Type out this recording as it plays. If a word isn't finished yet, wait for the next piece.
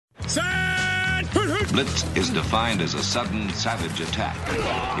Blitz is defined as a sudden, savage attack.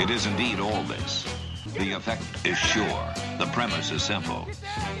 It is indeed all this. The effect is sure. The premise is simple.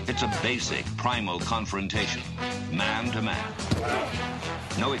 It's a basic, primal confrontation, man to man.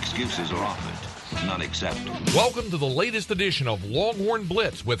 No excuses are offered, none accepted. Welcome to the latest edition of Longhorn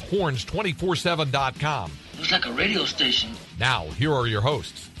Blitz with Horns247.com. Looks like a radio station. Now, here are your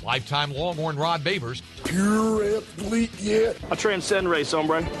hosts. Lifetime Longhorn Rod Babers. Pure athlete, yeah. I transcend race,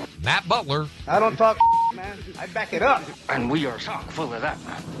 hombre. Matt Butler. I don't talk, man. I back it up. And we are chock full of that,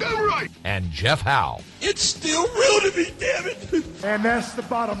 man. Damn right. And Jeff Howe. It's still real to me, damn it. And that's the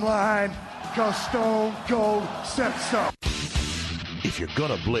bottom line, because Stone Cold said so. If you're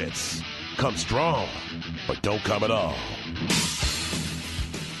gonna blitz, come strong, but don't come at all.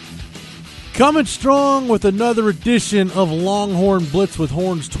 Coming strong with another edition of Longhorn Blitz with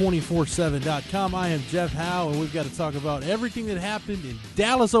Horns247.com. I am Jeff Howe, and we've got to talk about everything that happened in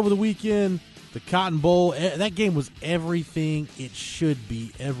Dallas over the weekend. The Cotton Bowl, that game was everything it should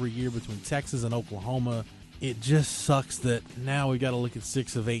be every year between Texas and Oklahoma. It just sucks that now we got to look at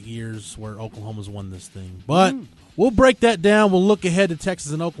 6 of 8 years where Oklahoma's won this thing. But we'll break that down. We'll look ahead to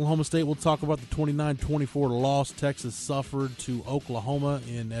Texas and Oklahoma State. We'll talk about the 29-24 loss Texas suffered to Oklahoma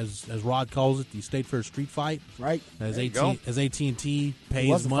in, as Rod calls it, the State Fair Street Fight. Right. As AT&T pays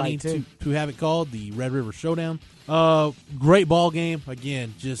was a money fight, to have it called the Red River Showdown. Great ball game.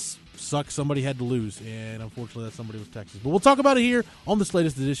 Again, just sucks somebody had to lose, and unfortunately that somebody was Texas. But we'll talk about it here on this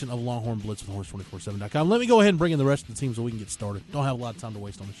latest edition of Longhorn Blitz with Horns247.com. Let me go ahead and bring in the rest of the team so we can get started. Don't have a lot of time to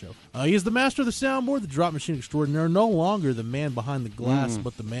waste on the show. He is the master of the soundboard, the drop machine extraordinaire, no longer the man behind the glass,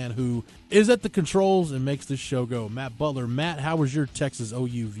 but the man who is at the controls and makes this show go. Matt Butler. Matt, how was your Texas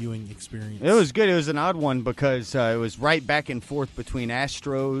OU viewing experience? It was good. It was an odd one because it was right back and forth between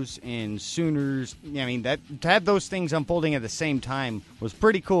Astros and Sooners. I mean, to have those things unfolding at the same time was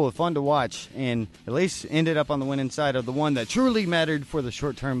pretty cool, fun to watch, and at least ended up on the winning side of the one that truly mattered for the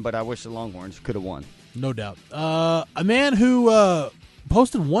short term, but I wish the Longhorns could have won. No doubt. A man who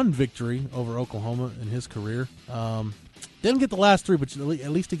posted one victory over Oklahoma in his career. Didn't get the last 3, but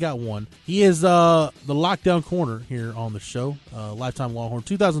at least he got one. He is the lockdown corner here on the show. Lifetime Longhorn,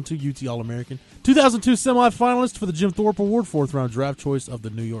 2002 UT All-American, 2002 semifinalist for the Jim Thorpe Award, 4th-round draft choice of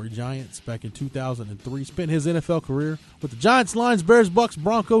the New York Giants back in 2003. Spent his NFL career with the Giants, Lions, Bears, Bucks,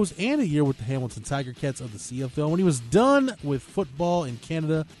 Broncos, and a year with the Hamilton Tiger Cats of the CFL. When he was done with football in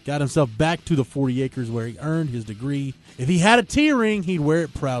Canada, got himself back to the 40 acres where he earned his degree. If he had a T ring, he'd wear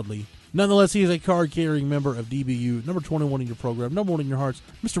it proudly. Nonetheless, he is a card-carrying member of DBU, number 21 in your program, number 1 in your hearts,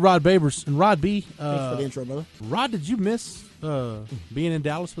 Mr. Rod Babers. And Rod B. Thanks for the intro, brother. Rod, did you miss being in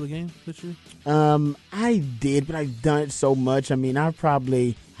Dallas for the game this year? I did, but I've done it so much. I mean, I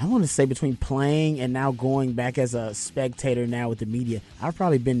want to say between playing and now going back as a spectator now with the media, I've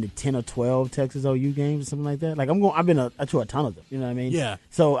probably been to 10 or 12 Texas OU games or something like that. Like I've been to a ton of them. You know what I mean? Yeah.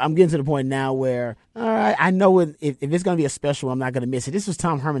 So I'm getting to the point now where, all right, I know if it's going to be a special one, I'm not going to miss it. This was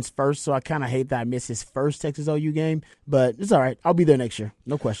Tom Herman's first, so I kind of hate that I missed his first Texas OU game, but it's all right. I'll be there next year.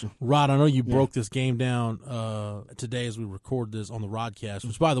 No question. Rod, I know you broke this game down today as we record this on the Rodcast,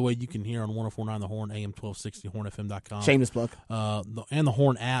 which, by the way, you can hear on 104.9 The Horn, AM 1260, hornfm.com. Shameless plug. And the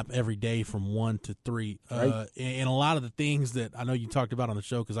Horn app every day from 1 to 3. Right. And a lot of the things that I know you talked about on the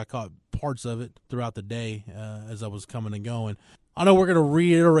show, because I caught parts of it throughout the day as I was coming and going. I know we're going to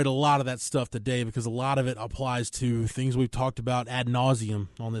reiterate a lot of that stuff today because a lot of it applies to things we've talked about ad nauseum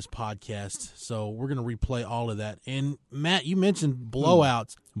on this podcast. So we're going to replay all of that. And, Matt, you mentioned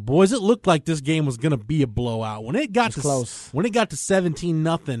blowouts. Boys, it looked like this game was going to be a blowout. When it got close. When it got to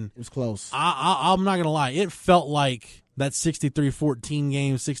 17-0, it was close. I'm not going to lie. It felt like that 63-14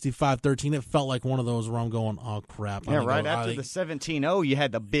 game, 65-13, it felt like one of those where I'm going, oh, crap. Yeah, right after the 17-0, you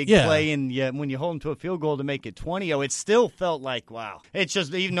had the big play, and when you hold them to a field goal to make it 20-0, it still felt like, wow. It's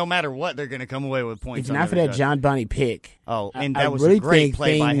just, even no matter what, they're going to come away with points. If not for that John Bunny pick. Oh, and that was really a great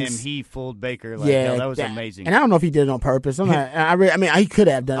play by him. things, He fooled Baker. That was amazing. And I don't know if he did it on purpose. He could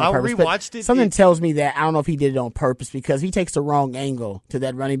have done it on purpose. Rewatched it. Something tells me that I don't know if he did it on purpose because he takes the wrong angle to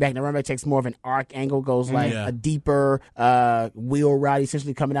that running back. And the running back takes more of an arc angle, goes like a deeper wheel route,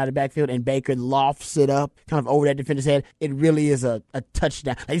 essentially coming out of the backfield, and Baker lofts it up kind of over that defender's head. It really is a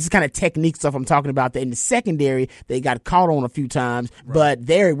touchdown. Like, this is kind of technique stuff I'm talking about. That in the secondary, they got caught on a few times, but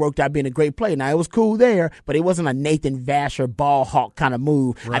there it worked out being a great play. Now, it was cool there, but it wasn't a Nathan Vasher ball hawk kind of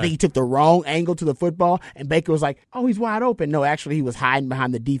move. Right. I think he took the wrong angle to the football, and Baker was like, oh, he's wide open. No, actually, he was hiding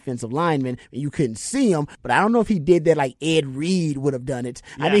behind the defensive lineman, and you couldn't see him, but I don't know if he did that like Ed Reed would have done it.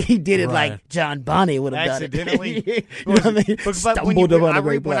 I think he did it like John Bonnet would have done it. Accidentally. You know what I mean? But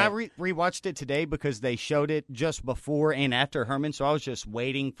when I rewatched it today because they showed it just before and after Herman, so I was just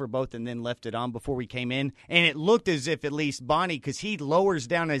waiting for both and then left it on before we came in, and it looked as if at least Bonnie, because he lowers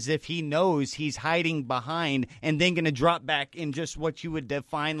down as if he knows he's hiding behind and then going to drop back in just what you would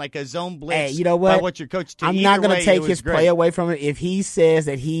define like a zone blitz. Hey, you know what? By what your coach did. I'm not going to take his play away from him. If he says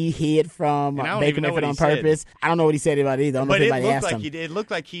that he hid from Baker Mayfield on purpose, I don't know what he said about it either. I don't know if anybody asked him. It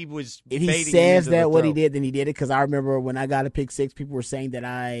looked like he was. If he says that what he did, then he did it. Because I remember when I got a pick six, people were saying that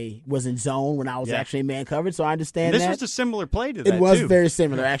I was in zone when I was actually in man coverage. So I understand this that. was a similar play to that. It was very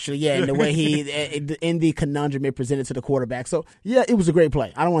similar, actually. Yeah, in the way he in the conundrum it presented to the quarterback. So yeah, it was a great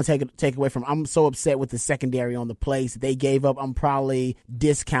play. I don't want to take away from. I'm so upset with the secondary on the plays that they gave up. I'm probably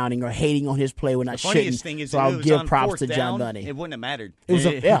discounting or hating on his play when I shouldn't. Funniest thing is, so I'll give props to John Bunny. It wouldn't have mattered. It was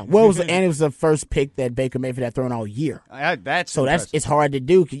it was the first pick that Baker Mayfield had thrown all year. It's hard to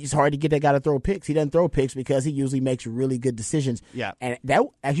do. It's hard to get that guy to throw picks. He doesn't throw picks because he usually makes really good decisions. Yeah, and that,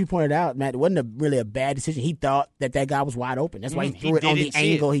 as you pointed out, Matt, it wasn't really a bad decision. He thought that guy was wide open. That's why he threw it on the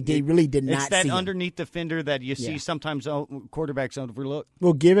angle. He really did not see it. It's that underneath defender that you see sometimes quarterbacks overlook.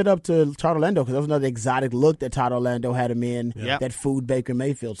 Well, give it up to Todd Orlando because that was another exotic look that Todd Orlando had him in that fooled Baker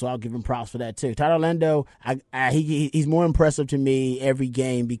Mayfield. So I'll give him props for that too. Todd Orlando, he's more impressive to me every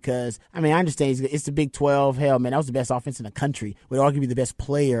game because I understand it's the Big 12. Hell, man, that was the best offense in the country. Would arguably the best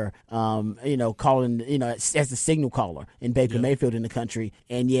player, calling as the signal caller in Baker Mayfield in the country.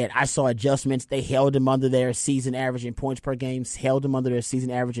 And yet I saw adjustments. They held him under their season average in points per game, held him under their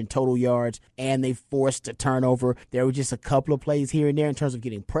season average in total yards, and they forced a turnover. There were just a couple of plays here and there in terms of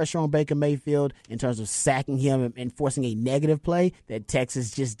getting pressure on Baker Mayfield, in terms of sacking him and forcing a negative play that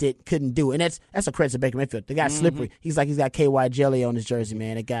Texas just couldn't do. And that's a credit to Baker Mayfield. The guy's slippery. He's like he's got KY jelly on his jersey,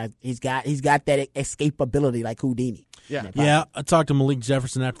 man. That guy, he's got that escapability like Houdini. Yeah. I talked to Malik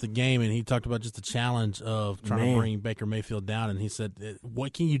Jefferson after the game, and he talked about just the challenge of trying to bring Baker Mayfield down. And he said,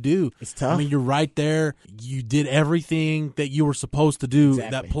 "What can you do? It's tough. You're right there. You did everything that you were supposed to do.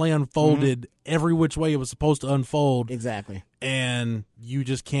 Exactly. That play unfolded every which way it was supposed to unfold. Exactly. And you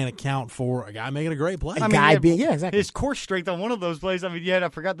just can't account for a guy making a great play. Exactly. His core strength on one of those plays. I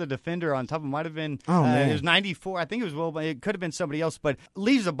forgot the defender on top. It might have been. It was 94. I think it was it could have been somebody else, but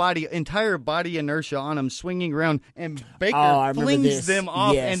leaves entire body inertia on him, swinging around, and Baker flings them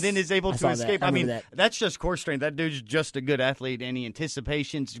off, and then is able to escape. That's just core strength. That dude's just a good athlete. Any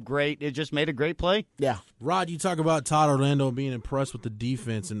anticipation's great. It just made a great play. Yeah. Rod, you talk about Todd Orlando being impressed with the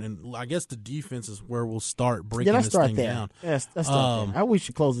defense, and I guess the defense is where we'll start breaking this thing down. Yes, let's start there. I wish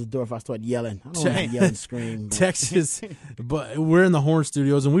you close the door if I start yelling. I don't want to yell and scream. Texas, but we're in the Horn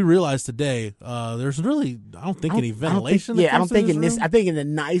Studios, and we realized today there's really, I don't think any ventilation. I don't think in this. I think in the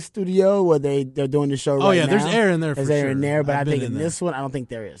nice studio where they're doing the show. Right now, there's air in there. There's air in there, but I think in this one, I don't think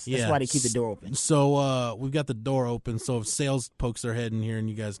there is. That's why they keep the door open. So we've got the door open. So if sales pokes their head in here and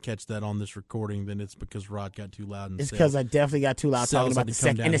you guys catch that on this recording, then it's because Rod got too loud. It's because I definitely got too loud talking about the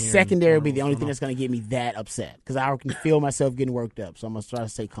second. And the secondary will be the only thing that's going to get me that upset because I can feel myself getting worked up. So I'm going to try to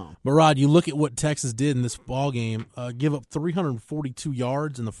stay calm. But Rod, you look at what Texas did in this ball game. Give up 342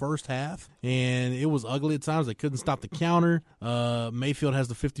 yards in the first half, and it was ugly at times. They couldn't stop the counter. Mayfield has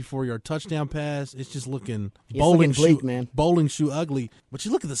the 54-yard touchdown pass. It's just looking bowling shoe ugly. But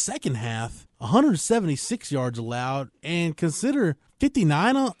you look at the second half, 176 yards allowed, and consider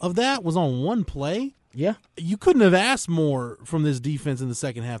 59 of that was on one play. Yeah. You couldn't have asked more from this defense in the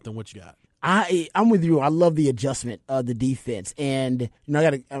second half than what you got. I'm with you. I love the adjustment of the defense, and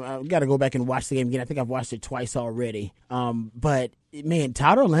I gotta go back and watch the game again. I think I've watched it twice already. But man,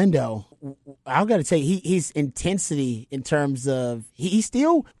 Todd Orlando, I gotta tell you, his intensity in terms of he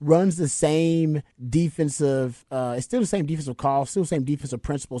still runs the same defensive. It's still the same defensive call, still the same defensive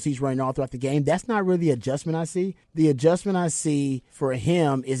principles he's running all throughout the game. That's not really the adjustment I see. The adjustment I see for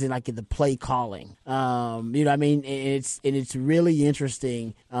him is in the play calling. You know what I mean? And it's really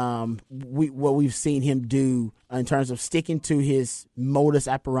interesting. What we've seen him do in terms of sticking to his modus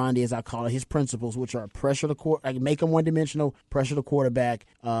operandi, as I call it, his principles, which are pressure the make him one-dimensional, pressure the quarterback,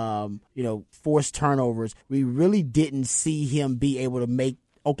 force turnovers. We really didn't see him be able to make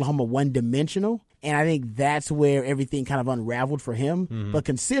Oklahoma one-dimensional. And I think that's where everything kind of unraveled for him. Mm-hmm. But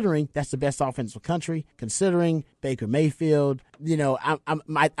considering that's the best offense in the country, considering Baker Mayfield,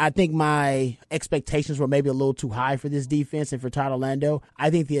 I think my expectations were maybe a little too high for this defense and for Todd Orlando. I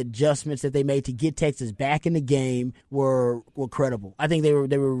think the adjustments that they made to get Texas back in the game were credible. I think they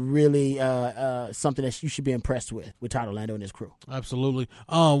were really something that you should be impressed with Todd Orlando and his crew. Absolutely.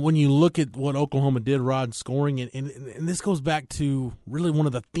 When you look at what Oklahoma did, Rod, scoring, and this goes back to really one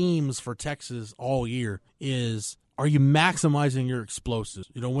of the themes for Texas all year is are you maximizing your explosives?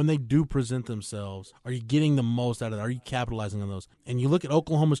 When they do present themselves, are you getting the most out of it? Are you capitalizing on those? And you look at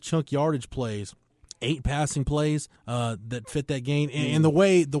Oklahoma's chunk yardage plays, 8 passing plays that fit that game, and the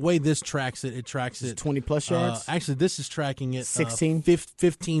way this tracks it tracks it 20+ yards. Actually, this is tracking it 16,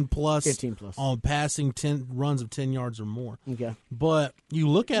 15 plus, 15 plus on passing 10 runs of 10 yards or more. Okay, but you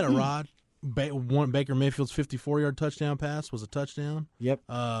look at it, Rod. Baker Mayfield's 54-yard touchdown pass was a touchdown. Yep.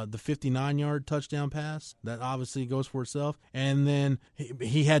 The 59-yard touchdown pass, that obviously goes for itself. And then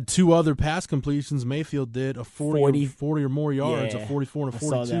he had 2 other pass completions. Mayfield did a 40 or more yards, a 44 and a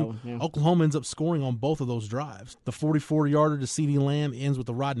 42. Yeah. Oklahoma ends up scoring on both of those drives. The 44-yarder to CeeDee Lamb ends with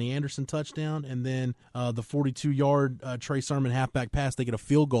the Rodney Anderson touchdown, and then the 42-yard Trey Sermon halfback pass, they get a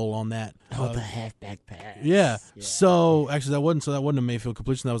field goal on that. The halfback pass. Yeah. So actually, that wasn't a Mayfield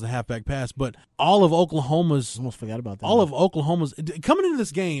completion. That was a halfback pass. But all of Oklahoma's, almost forgot about that. All of Oklahoma's coming into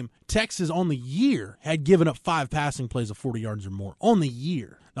this game, Texas on the year had given up 5 passing plays of 40 yards or more on the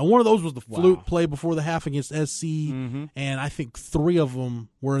year. Now, one of those was the fluke play before the half against SC, and I think 3 of them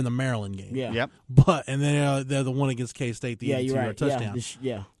were in the Maryland game. Yeah. Yep. But and then the one against K-State, the 82-yard touchdown.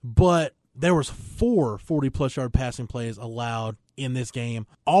 Yeah. But there was 4 40-plus yard passing plays allowed in this game.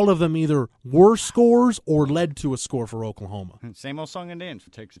 All of them either were scores or led to a score for Oklahoma. Same old song and dance for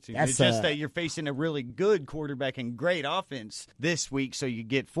Texas. That's, it's just that you're facing a really good quarterback and great offense this week, so you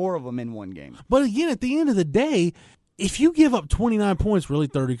get 4 of them in one game. But again, at the end of the day, if you give up 29 points, really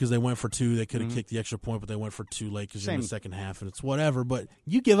 30 because they went for 2, they could have kicked the extra point, but they went for 2 late because in the second half, and it's whatever. But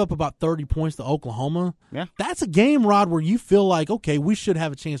you give up about 30 points to Oklahoma, that's a game, Rod, where you feel like, okay, we should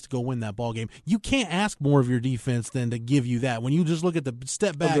have a chance to go win that ball game. You can't ask more of your defense than to give you that. When you just look at the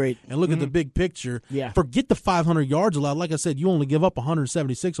step back and look at the big picture, forget the 500 yards allowed. Like I said, you only give up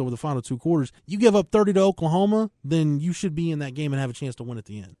 176 over the final 2 quarters. You give up 30 to Oklahoma, then you should be in that game and have a chance to win at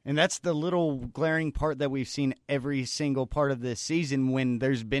the end. And that's the little glaring part that we've seen every single part of this season when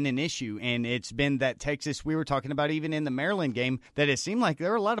there's been an issue, and it's been that Texas, we were talking about even in the Maryland game, that it seemed like there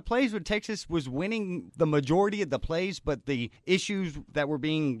were a lot of plays where Texas was winning the majority of the plays, but the issues that were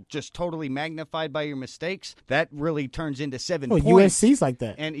being just totally magnified by your mistakes, that really turns into 7 points. USC's like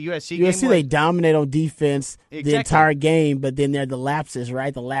that. And USC they dominate on defense the entire game, but then there are the lapses,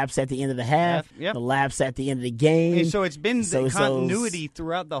 right? The lapse at the end of the half, the lapse at the end of the game. And so it's been the continuity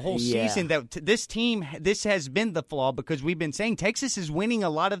throughout the whole season that this team, this has been the flaw, because we've been saying Texas is winning a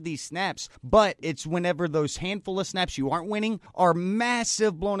lot of these snaps, but it's whenever those handful of snaps you aren't winning are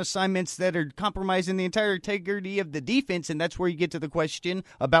massive blown assignments that are compromising the entire integrity of the defense, and that's where you get to the question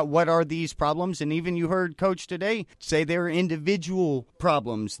about what are these problems. And even you heard Coach today say there are individual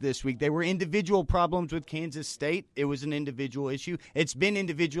problems this week. There were individual problems with Kansas State. It was an individual issue. It's been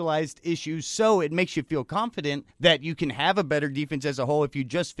individualized issues, so it makes you feel confident that you can have a better defense as a whole if you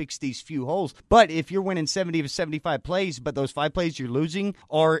just fix these few holes. But if you're winning 70 to 75 plays, but those 5 plays you're losing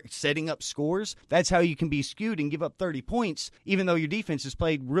are setting up scores, that's how you can be skewed and give up 30 points, even though your defense has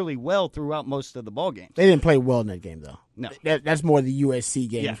played really well throughout most of the ball game. They didn't play well in that game, though. No. That's more the USC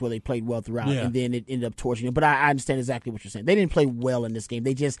games where they played well throughout, and then it ended up torching them. But I understand exactly what you're saying. They didn't play well in this game.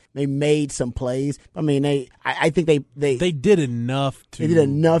 They made some plays. I mean, I think they did enough to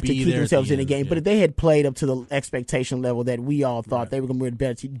keep themselves in the game. But if they had played up to the expectation level that we all thought they were going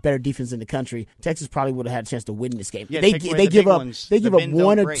to be better defense in the country, Texas probably would have had a chance to win this game. Yeah, they give up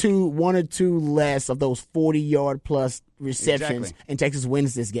one or two less of those 40-yard plus receptions, and Texas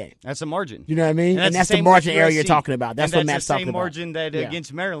wins this game. That's a margin. You know what I mean? And that's the margin area you're talking about. That's what Matt's talking about. That's the same margin that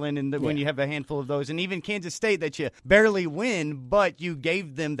against Maryland, and when you have a handful of those, and even Kansas State that you barely win, but you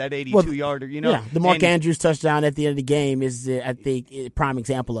gave them that 82-yarder. The Mark Andrews touchdown at the end of the game is, I think, a prime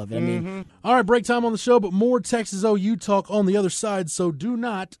example of it. I mean, all right, break time on the show, but more Texas OU talk on the other side. So do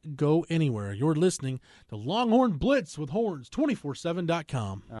not go anywhere. You're listening to Longhorn Blitz with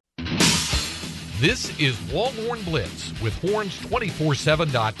Horns247.com. This is Longhorn Blitz with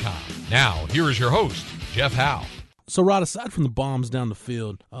Horns247.com. Now, here is your host, Jeff Howe. So, Rod, aside from the bombs down the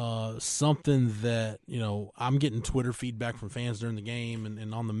field, something that, I'm getting Twitter feedback from fans during the game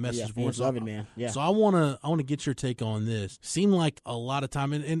and on the message boards. Love it, man. Yeah. So I want to get your take on this. Seemed like a lot of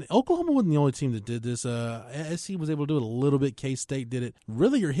time, and Oklahoma wasn't the only team that did this. SC was able to do it a little bit. K-State did it.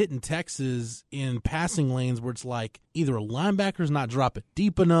 Really, you're hitting Texas in passing lanes where it's like either a linebacker's not dropping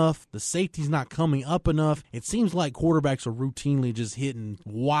deep enough, the safety's not coming up enough. It seems like quarterbacks are routinely just hitting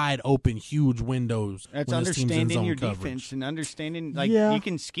wide open, huge windows. That's when this team's in understanding zone your coverage. defense and understanding, like Yeah. you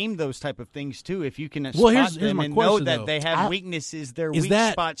can scheme those type of things too if you can Well, spot here's them my and question, know that though. they have weaknesses, their is weak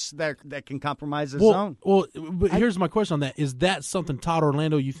that- spots that can compromise the Well, zone. but here's my question on that. Is that something Todd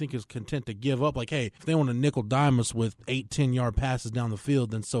Orlando you think is content to give up? Like, hey, if they want to nickel dime us with 8-10-yard passes down the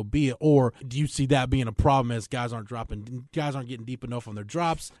field, then so be it. Or do you see that being a problem as guys aren't getting deep enough on their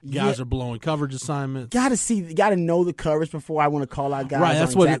drops, guys are blowing coverage assignments? Gotta know the coverage before I want to call out guys. Right, on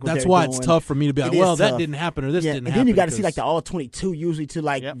exactly that's they're why doing. it's tough for me to be like, It is well, that tough. didn't happen or this didn't and happen. then you got to see because- like the all 22 usually to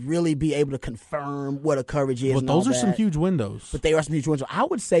like really be able to confirm what a coverage is. But and those all are some that. huge windows. But they are some huge ones. I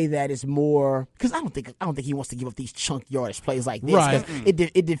would say that it's more because I don't think he wants to give up these chunk yardage plays like this. Right. 'Cause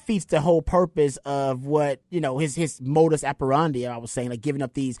it defeats the whole purpose of what his modus operandi. I was saying like giving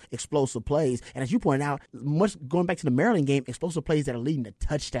up these explosive plays. And as you pointed out, much going back to the Maryland game, explosive plays that are leading to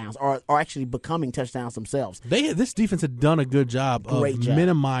touchdowns are actually becoming touchdowns themselves. This defense had done a good job Great of job.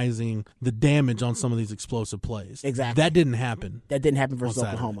 minimizing the damage on some of these explosive plays. Exactly. That didn't happen. That didn't happen versus On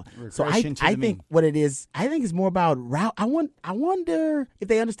Saturday. Oklahoma. So Regression to I the think mean. what it is, I think it's more about route. I wonder if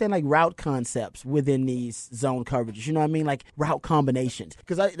they understand like route concepts within these zone coverages. You know what I mean? Like route combinations.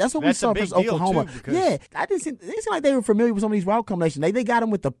 Because that's what we That's a saw big versus deal, Oklahoma. too, because- Yeah, it didn't seem like they were familiar with some of these route combinations. They got them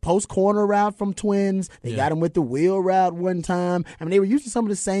with the post corner route from Twins. They got them with the wheel route one time. I mean, they were using some of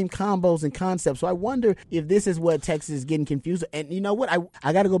the same combos and concepts. So I wonder if this is what Texas is getting confused. And you know what?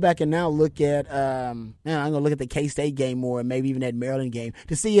 I got to go back and now look at. I'm gonna look at the K-State game more, and maybe even that Maryland game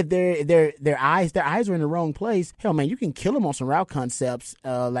to see if their eyes are in the wrong place. Hell, man, you can kill them on some route concepts,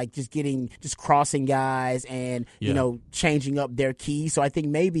 like just crossing guys and changing up their keys. So I think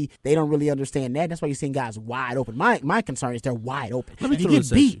maybe they don't really understand that. That's why you're seeing guys wide open. My concern is they're wide open. Let me If you throw get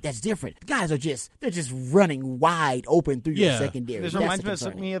this at you. beat, that's different. Guys are just running wide open through your secondary. This That's reminds the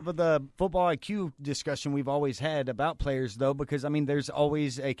concern. me of the football IQ discussion we've always had about players, though, because, I mean, there's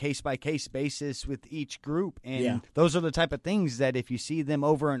always a case-by-case basis with each group, and those are the type of things that if you see them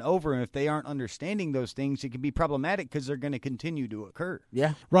over and over, and if they aren't understanding those things, it can be problematic because they're going to continue to occur.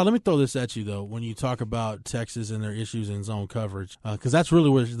 Yeah. Rod, let me throw this at you, though, when you talk about Texas and their issues in zone coverage, because that's really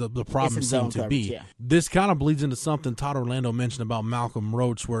where the problem seemed to be. Yeah. This kind of bleeds into something Todd Orlando mentioned about Malcolm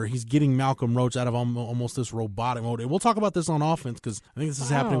Roach, where he's getting Malcolm Roach out of almost this robotic mode. And we'll talk about this on offense because I think this is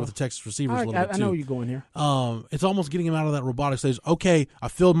happening with the Texas receivers a little bit, too. I know where you're going here. It's almost getting him out of that robotic stage. Okay, I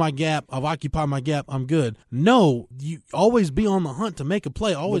filled my gap. I've occupied my gap. I'm good. No, you always be on the hunt to make a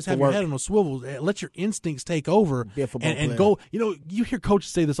play. Always have your head on a swivel. Let your instincts take over Be a football and player. go. You hear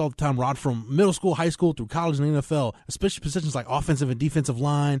coaches say this all the time, Rod, from middle school, high school, through college and NFL, especially positions like offensive and defensive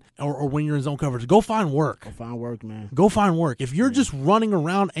line or when you're in zone coverage. Go find work. Fine work, man. Go find work. If you're just running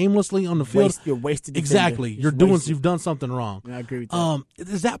around aimlessly on the field, You're wasted. exactly. You've done something wrong. I agree with that.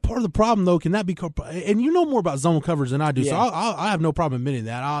 Is that part of the problem though? Can that be? And you know more about zone coverage than I do, so I have no problem admitting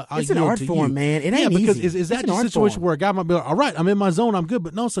that. I'll It's an yield art to form, you. man. It ain't because easy. is that It's an the art situation form. where a guy might be like, all right, I'm in my zone, I'm good,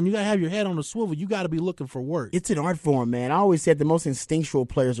 but no, son, you gotta have your head on the swivel. You got to be looking for work. It's an art form, man. I always said the most instinctual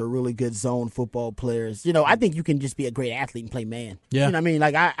players are really good zone football players. I think you can just be a great athlete and play man. Yeah. You know what I mean?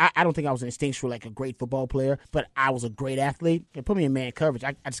 Like, I don't think I was instinctual like a great football player, but I was a great athlete. You put me in man coverage.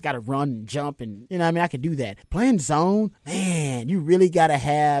 I just got to run and jump and, I can do that. Playing zone, man, you really got to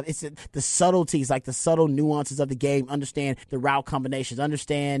have the subtleties, like the subtle nuances of the game, understand the route combinations,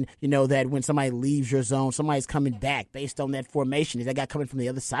 understand, that when somebody leaves your zone, somebody's coming back based on that formation. Is that guy coming from the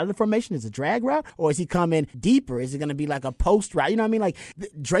other side of the formation? Is it a drag route? Or is he coming deeper? Is it going to be like a post route? You know what I mean? Like,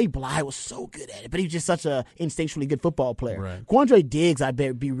 Dre Bly was so good at it, but he was just such a instinctually good football player. Right. Quandre Diggs, I bet,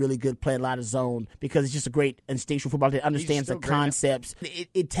 would be really good playing a lot of zone because it's just a great instinctual football player, understands the still great. concepts.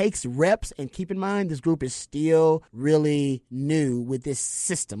 It takes reps, and keep in mind, this group is still really new with this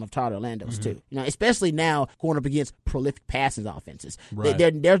system of Todd Orlando's too. Especially now going up against prolific passing offenses. Right.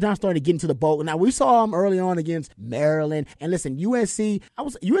 They're now starting to get into the bowl. Now, we saw them early on against Maryland, and listen, USC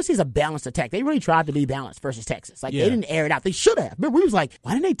is a balanced attack. They really tried to be balanced versus Texas. Like, they didn't air it out. They should have. Remember, we was like,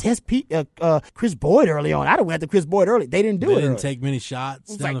 why didn't they test Chris Boyd early on? I'd have went to Chris Boyd early. They didn't do They it didn't early. take many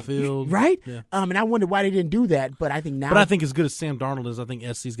shots down the field, right? Yeah. And I wonder why they didn't do that. But I think now, But I think as good as Sam Darnold is, I think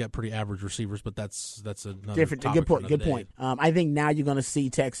SC's got pretty average receivers. But that's another different. topic Good for point. another Good day. point. I think now you're going to see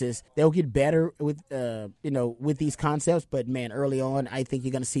Texas. They'll get better with with these concepts. But man, early on, I think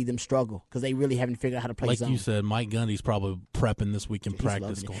you're going to see them struggle because they really haven't figured out how to play Like zone. you said, Mike Gundy's probably prepping this week in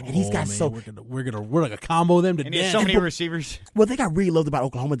practice, loving it. going, And he's got we're gonna combo them to And he has death. so many receivers. Well, they got really loved about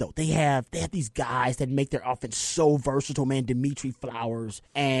Oklahoma though. They have these guys that make their offense so versatile, man. Dimitri Flowers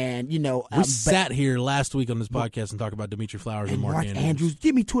and We sat here last week on this podcast and talked about Dimitri Flowers and Mark Andrews.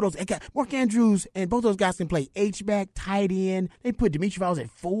 Give me two of those. Mark Andrews and both those guys can play H-back, tight end. They put Dimitri Flowers at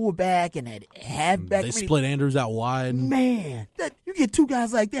fullback and at halfback. They split Andrews out wide. Man, You get two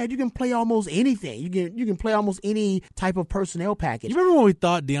guys like that, you can play almost anything. You can play almost any type of personnel package. You remember when we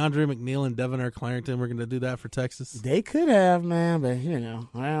thought DeAndre McNeil and Devonair Clarington were going to do that for Texas? They could have, man, but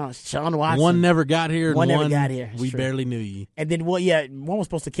well, Sean Watson. One never got here. One never got here. We barely knew you. And then one was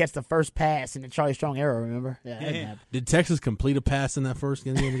supposed to catch the first pass in the Charlie Strong era. Remember? Yeah. Did Texas complete a pass in that first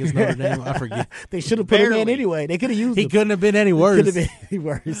game against Notre Dame? I forget. They should have put him in anyway. They could have used him. He couldn't have been any worse. Could have been any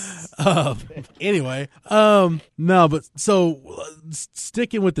worse. Anyway, no, but so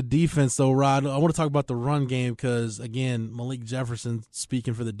sticking with the defense, though, Rod, I want to talk about the run game because, again, Malik Jefferson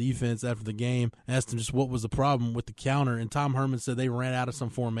speaking for the defense after the game asked him just what was the problem with the counter, and Tom Herman said they ran out of some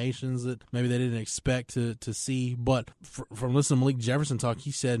formations that maybe they didn't expect to see. But from listening to Malik Jefferson talk,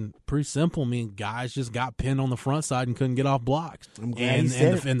 he said pretty simple. I mean, guys just got pinned on the front side and couldn't get off blocks, and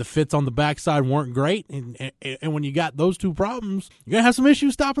the fits on the backside weren't great. And when you got those two problems, you're gonna have some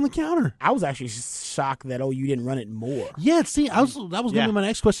issues stopping the counter. I was actually shocked that you didn't run it more. Yeah, see, that was going to be my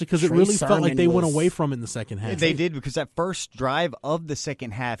next question because it really felt like they went away from it in the second half. They did, because that first drive of the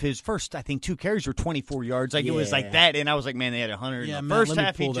second half, his first, I think, 2 carries were 24 yards. It was like that, and I was like, man, they had 100 in the first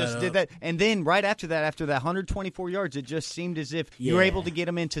half. He just did that. And then right after that 124 yards, it just seemed as if you were able to get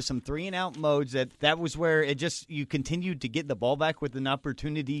him into some 3-and-out modes. That was where you continued to get the ball back with an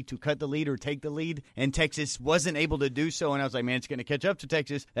opportunity to cut the lead or take the lead, and Texas wasn't able to do so. And I was like, man, it's going to catch up to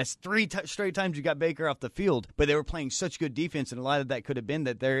Texas. That's 3 straight times you got Baker off the field, but they were playing such good defense, and a lot of that could have been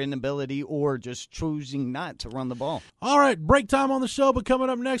that their inability or just choosing not to run the ball. All right, break time on the show, but coming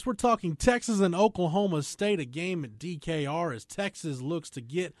up next, we're talking Texas and Oklahoma State, a game at DKR as Texas looks to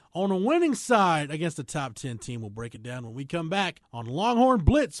get on a winning side against a top 10 team. We'll break it down when we come back on Longhorn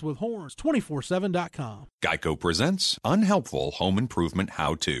Blitz with Horns247.com. Geico presents Unhelpful Home Improvement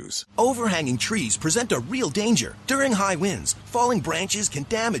How-Tos. Overhanging trees present a real danger. During high winds, falling branches can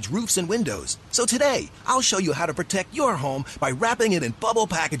damage roofs and windows. So today, I'll show you how to protect your home by wrapping it in bubble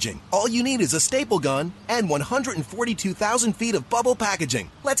packaging. All you need is a staple gun and 142,000 feet of bubble packaging.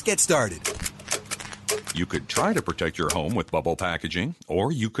 Let's get started. You could try to protect your home with bubble packaging,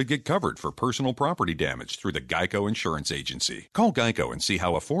 or you could get covered for personal property damage through the Geico Insurance Agency. Call Geico and see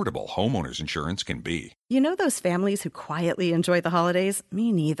how affordable homeowners insurance can be. You know those families who quietly enjoy the holidays?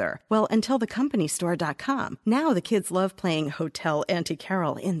 Me neither. Well, until thecompanystore.com. Now the kids love playing Hotel Auntie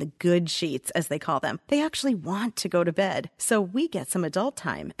Carol in the good sheets, as they call them. They actually want to go to bed. So we get some adult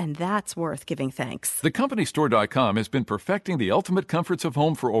time, and that's worth giving thanks. Thecompanystore.com has been perfecting the ultimate comforts of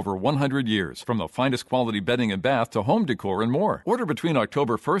home for over 100 years. From the finest quality bedding and bath to home decor and more. Order between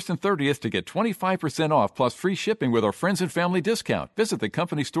October 1st and 30th to get 25% off plus free shipping with our friends and family discount. Visit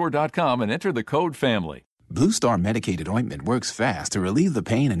thecompanystore.com and enter the code FAMILY. Blue Star medicated ointment works fast to relieve the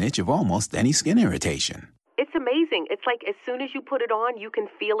pain and itch of almost any skin irritation. It's amazing. It's like as soon as you put it on, you can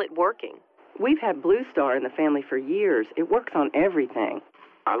feel it working. We've had Blue Star in the family for years. It works on everything.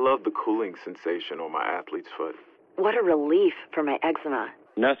 I love the cooling sensation on my athlete's foot. What a relief for my eczema.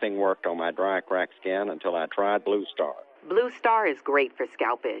 Nothing worked on my dry, cracked skin until I tried Blue Star. Blue Star is great for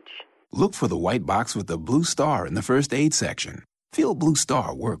scalp itch. Look for the white box with the Blue Star in the first aid section. Feel Blue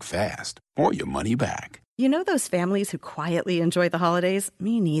Star work fast, or your money back. You know those families who quietly enjoy the holidays?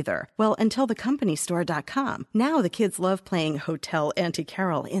 Me neither. Well, until thecompanystore.com. Now the kids love playing Hotel Auntie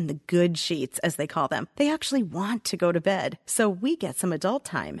Carol in the good sheets, as they call them. They actually want to go to bed. So we get some adult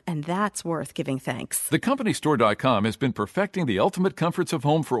time, and that's worth giving thanks. Thecompanystore.com has been perfecting the ultimate comforts of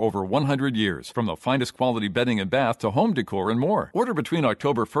home for over 100 years. From the finest quality bedding and bath to home decor and more. Order between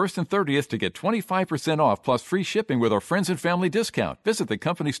October 1st and 30th to get 25% off plus free shipping with our friends and family discount. Visit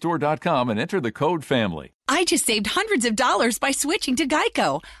thecompanystore.com and enter the code FAMILY. I just saved hundreds of dollars by switching to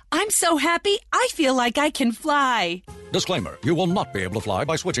Geico. I'm so happy, I feel like I can fly. Disclaimer, you will not be able to fly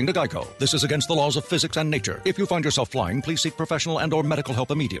by switching to Geico. This is against the laws of physics and nature. If you find yourself flying, please seek professional and or medical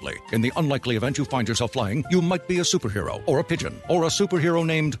help immediately. In the unlikely event you find yourself flying, you might be a superhero, or a pigeon, or a superhero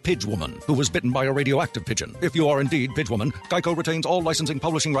named Pidgewoman, who was bitten by a radioactive pigeon. If you are indeed Pidgewoman, Geico retains all licensing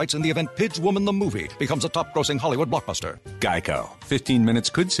publishing rights in the event Pidgewoman the movie becomes a top-grossing Hollywood blockbuster. Geico. 15 minutes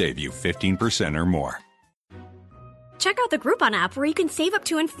could save you 15% or more. Check out the Groupon app where you can save up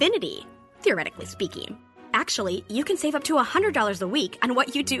to infinity, theoretically speaking. Actually, you can save up to $100 a week on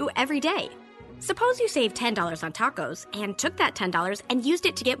what you do every day. Suppose you save $10 on tacos and took that $10 and used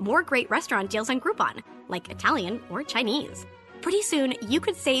it to get more great restaurant deals on Groupon, like Italian or Chinese. Pretty soon, you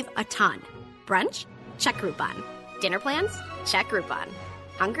could save a ton. Brunch? Check Groupon. Dinner plans? Check Groupon.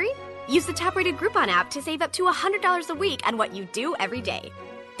 Hungry? Use the top-rated Groupon app to save up to $100 a week on what you do every day.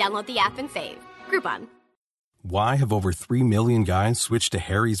 Download the app and save. Groupon. Why have over 3 million guys switched to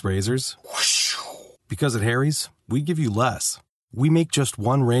Harry's razors? Because at Harry's, we give you less. We make just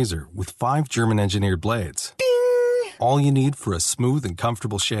one razor with 5 German-engineered blades. Ding! All you need for a smooth and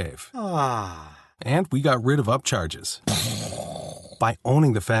comfortable shave. And we got rid of upcharges. By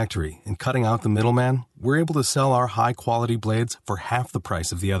owning the factory and cutting out the middleman, we're able to sell our high-quality blades for half the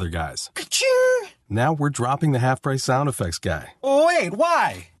price of the other guys. Ka-ching! Now we're dropping the half-price sound effects guy. Wait,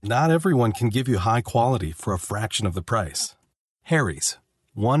 why? Not everyone can give you high quality for a fraction of the price. Harry's.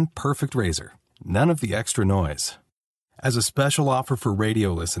 One perfect razor. None of the extra noise. As a special offer for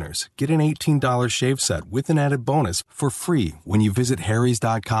radio listeners, get an $18 shave set with an added bonus for free when you visit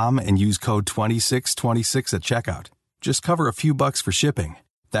harrys.com and use code 2626 at checkout. Just cover a few bucks for shipping.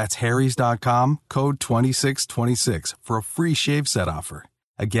 That's harrys.com, code 2626 for a free shave set offer.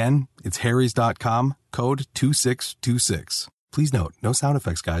 Again, it's harrys.com, code 2626. Please note, no sound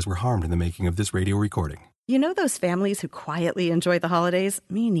effects guys were harmed in the making of this radio recording. You know those families who quietly enjoy the holidays?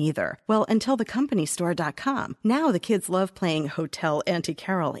 Me neither. Well, until thecompanystore.com. Now the kids love playing Hotel Auntie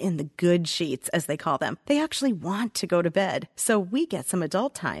Carol in the good sheets, as they call them. They actually want to go to bed. So we get some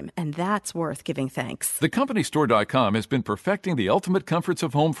adult time, and that's worth giving thanks. TheCompanyStore.com has been perfecting the ultimate comforts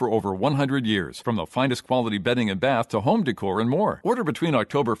of home for over 100 years. From the finest quality bedding and bath to home decor and more. Order between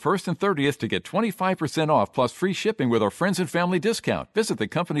October 1st and 30th to get 25% off plus free shipping with our friends and family discount. Visit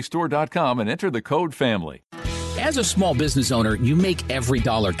TheCompanyStore.com and enter the code FAMILY. As a small business owner, you make every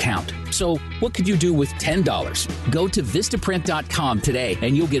dollar count. So what could you do with $10? Go to Vistaprint.com today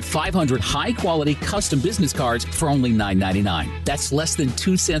and you'll get 500 high-quality custom business cards for only $9.99. That's less than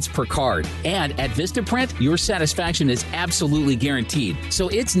 2 cents per card. And at Vistaprint, your satisfaction is absolutely guaranteed. So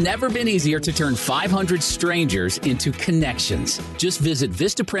it's never been easier to turn 500 strangers into connections. Just visit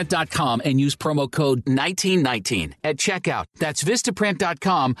Vistaprint.com and use promo code 1919 at checkout. That's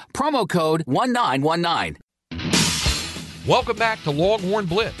Vistaprint.com, promo code 1919. Welcome back to Longhorn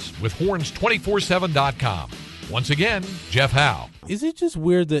Blitz with horns247.com. Once again, Jeff Howe. Is it just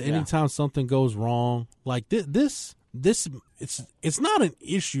weird that anytime something goes wrong, like this, it's not an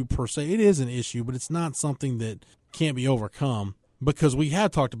issue per se. It is an issue, but it's not something that can't be overcome. Because we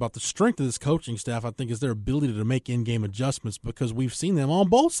had talked about the strength of this coaching staff, I think, is their ability to make in-game adjustments, because we've seen them on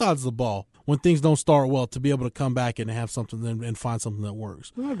both sides of the ball when things don't start well to be able to come back and have something and find something that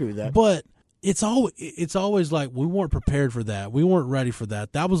works. I agree with that. But it's always like we weren't prepared for that. We weren't ready for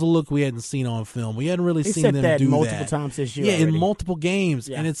that. That was a look we hadn't seen on film. We hadn't really seen them do that multiple times this year. Yeah, already. in multiple games.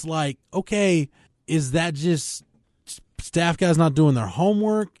 Yeah. And it's like, okay, is that just staff guys not doing their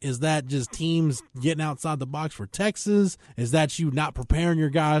homework? Is that just teams getting outside the box for Texas? Is that you not preparing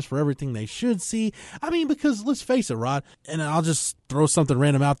your guys for everything they should see? I mean, because let's face it, Rod, and I'll just throw something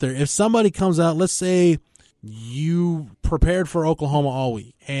random out there. If somebody comes out, let's say you prepared for Oklahoma all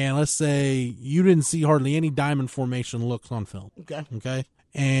week, and let's say you didn't see hardly any diamond formation looks on film. Okay.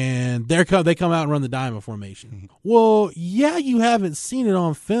 And they come out and run the diamond formation. Well, yeah, you haven't seen it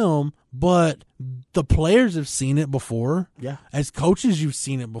on film, but the players have seen it before. Yeah. As coaches, you've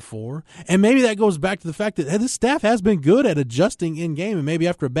seen it before. And maybe that goes back to the fact that this staff has been good at adjusting in game. And maybe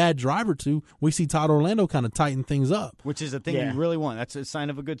after a bad drive or two, we see Todd Orlando kind of tighten things up. Which is a thing you really want. That's a sign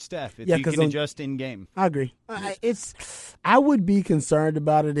of a good staff. If you can adjust in game. I agree. I would be concerned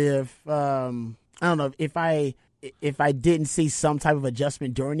about it if, I don't know, if I didn't see some type of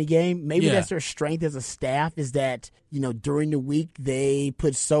adjustment during the game. Maybe that's their strength as a staff, is that, during the week they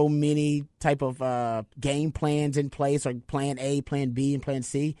put so many type of game plans in place, or plan A, plan B, and plan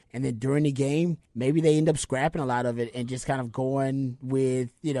C. And then during the game, maybe they end up scrapping a lot of it and just kind of going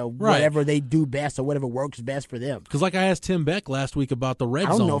with, whatever they do best or whatever works best for them. Because like I asked Tim Beck last week about the red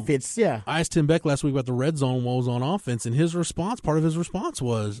zone. I don't know if it's, I asked Tim Beck last week about the red zone woes on offense, and part of his response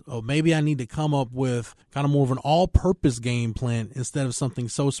was, maybe I need to come up with kind of more of an all-purpose game plan instead of something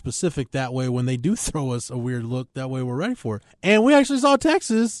so specific. That way, when they do throw us a weird look, that way we're ready for it. And we actually saw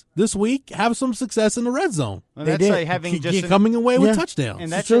Texas this week have some success in the red zone. Well, that's like having coming away with touchdowns.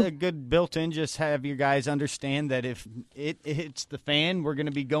 And that's a good built-in, just have your guys understand that if it hits the fan, we're going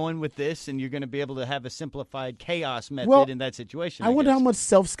to be going with this, and you're going to be able to have a simplified chaos method in that situation. I wonder how much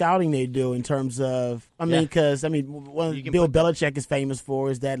self-scouting they do in terms of, because what Bill Belichick is famous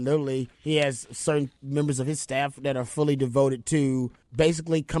for is that literally he has certain members of his staff that are fully devoted to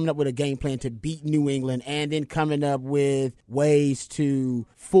basically coming up with a game plan to beat New England, and then coming up with ways to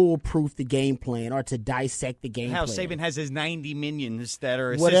foolproof the game plan or to dissect the game plan. How Saban has his 90 minions that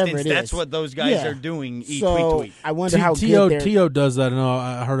are assistants. That's what those guys are doing each week. I wonder how good T.O. does that.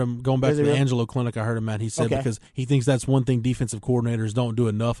 I heard him going back to the Angelo Clinic. I heard him at. He said because he thinks that's one thing defensive coordinators don't do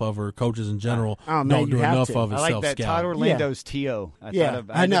enough of, or coaches in general don't do enough of. I like that Todd Orlando's T.O.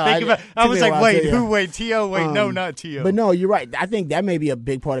 I know. I was like, wait, T.O. Wait, no, not T.O. But no, you're right. I think that that may be a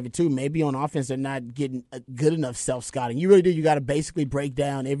big part of it too. Maybe on offense they're not getting good enough self-scouting. You really do. You got to basically break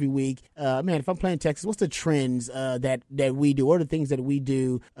down every week. Man, if I'm playing Texas, what's the trends that we do? What are the things that we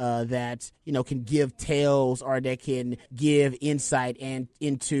do that can give tells or that can give insight and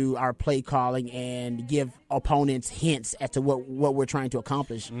into our play calling and give opponents hints as to what we're trying to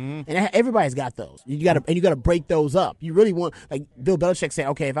accomplish. And everybody's got those. You got to break those up. You really want, like Bill Belichick said,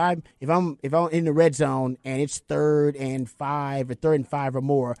 okay, if I'm in the red zone and it's 3rd and 5 or 3rd and 5 or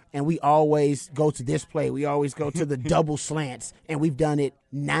more, and we always go to this play, we always go to the double slants, and we've done it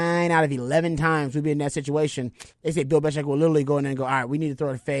 9 out of 11 times we've been in that situation. They say Bill Belichick will literally go in there and go, all right, we need to throw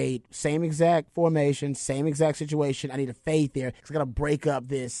a fade. Same exact formation, same exact situation. I need a fade there. It's got to break up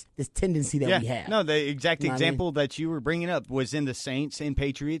this tendency that we have. No, the exact example that you were bringing up was in the Saints and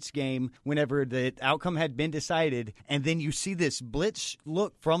Patriots game whenever the outcome had been decided, and then you see this blitz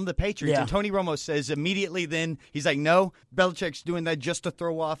look from the Patriots, and Tony Romo says immediately then, he's like, no, Belichick's doing that just to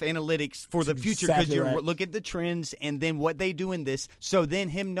throw off analytics for the future because you look at the trends and then what they do in this. So then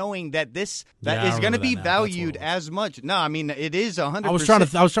him knowing that is going to be valued as much. No, I mean, it is 100%. I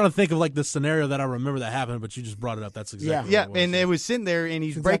was trying to think of like the scenario that I remember that happened, but you just brought it up. That's exactly what it was. And it was sitting there, and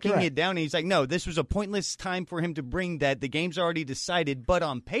he's breaking it down, and he's like, no, this was a pointless time for him to bring that. The game's already decided, but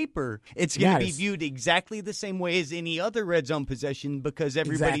on paper, it's going to be viewed exactly the same way as any other red zone possession because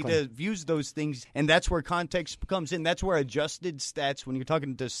everybody views those things, and that's where context comes in. That's where adjusted stats, when you're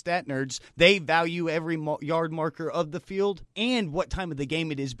talking to stat nerds, they value every yard marker of the field and what time of the game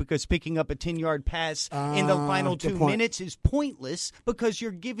it is, because picking up a 10-yard pass in the final 2 minutes is pointless because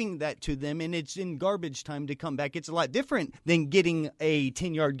you're giving that to them, and it's in garbage time to come back. It's a lot different than getting a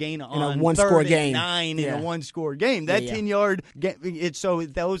 10-yard gain on a one-score game. 9 in a one-score game. That 10-yard it's so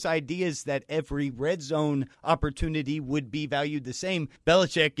those ideas that every red zone opportunity would be valued the same.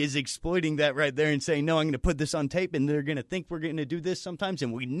 Belichick is exploiting that right there and saying, no, I'm going to put this on tape, and they're going to think we're going to do this sometimes,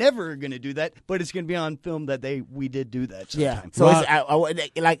 and we never are going to do that, but it's going to be on film that we did do that sometimes. Yeah. So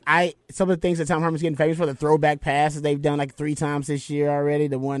some of the things that Tom Herman's getting famous for, the throwback passes they've done like 3 times this year already.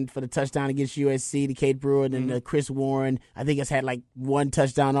 The one for the touchdown against USC to Kate Brewer, and then the Chris Warren, I think it's had like 1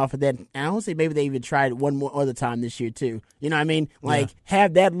 touchdown off of that. And I don't say maybe they even tried one more other time this year too. You know what I mean?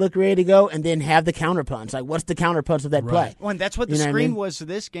 Have that look ready to go, and then have the counter punch. Like, what's the counter punch of that play? Well, and that's what the screen was for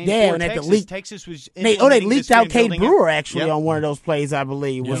this game. Yeah, and Texas. Texas was. They leaked out Kate Brewer actually on one of those plays. I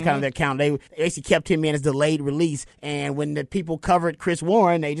believe was kind of their counter. They basically kept him in as delayed release, and when the people covered Chris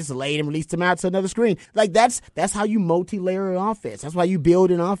Warren, they just delayed him, released him out to another screen. Like that's how you multi-layer an offense. That's why you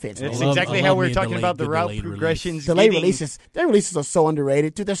build an offense. It's exactly how we're talking about the route progressions. Delayed releases. Their releases are so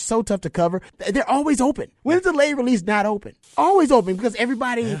underrated, dude. They're so tough to cover. They're always open. When is the delayed release not open? Always open because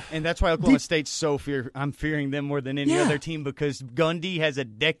everybody. And that's why Oklahoma State's so I'm fearing them more than any other team because Gundy has a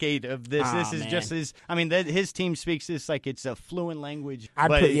decade of this. This is just his. I mean, his team speaks this like it's a fluent language. I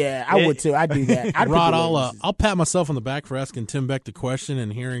would too. I'd do that. Rod, I'll pat myself on the back for asking Tim Beck the question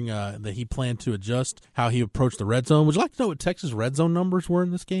and hearing that he planned to adjust how he approached the red zone. Would you like to know what Texas red zone numbers were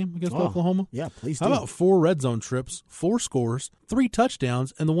in this game against Oklahoma? Yeah, please do. How about 4 red zone trips, 4 scores, 3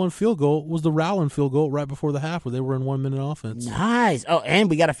 touchdowns, and the 1 field goal was the Rowland field goal right before the half where they were in 1 minute offense. Nice. Oh, and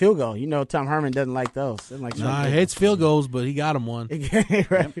we got a field goal. You know, Tom Herman doesn't like those. He hates field goals, but he got him one.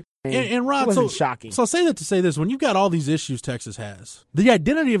 Right. And Rod, wasn't shocking. So I say that to say this: when you've got all these issues Texas has, the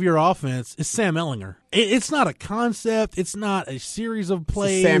identity of your offense is Sam Ehlinger. It's not a concept. It's not a series of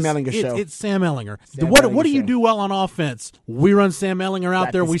plays. It's a Sam Ehlinger show. It's Sam Ehlinger. What do you do well on offense? We run Sam Ehlinger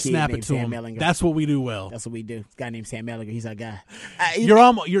out there. We snap it to him. Ehlinger. That's what we do well. That's what we do. This guy named Sam Ehlinger. He's our guy. You're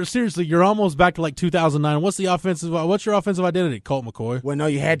almost back to like 2009. What's your offensive identity? Colt McCoy. Well, no,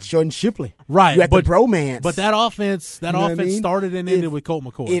 you had Jordan Shipley. Right. You had the bromance. But that offense started and ended with Colt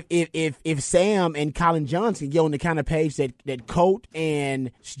McCoy. If Sam and Colin Johnson get on the kind of page that Colt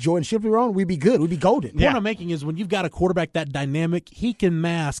and Jordan Shipley are on, we'd be good. We'd be golden. The point I'm making is when you've got a quarterback that dynamic, he can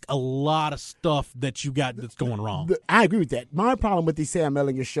mask a lot of stuff that you got that's going wrong. I agree with that. My problem with the Sam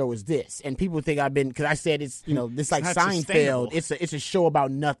Ehlinger show is this, and people think because I said it's this like Seinfeld. It's a show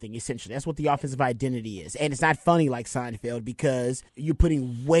about nothing essentially. That's what the offensive identity is, and it's not funny like Seinfeld because you're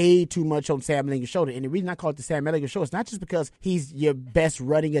putting way too much on Sam Ehlinger's shoulder. And the reason I call it the Sam Ehlinger show is not just because he's your best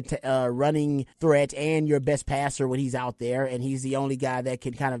running threat and your best passer when he's out there, and he's the only guy that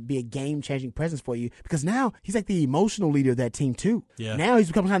can kind of be a game-changing presence for you, because now he's like the emotional leader of that team too. Yeah. Now he's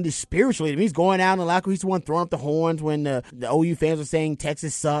become kind of the spiritual leader. He's going out in the locker room. He's the one throwing up the horns when the OU fans are saying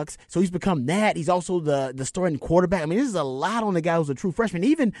Texas sucks. So he's become that. He's also the starting quarterback. I mean, this is a lot on the guy who's a true freshman.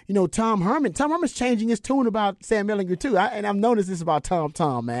 Even, Tom Herman. Tom Herman's changing his tune about Sam Ehlinger too. And I've noticed this about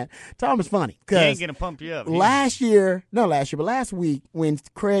Tom, man. Tom is funny. He ain't going to pump you up. Last week when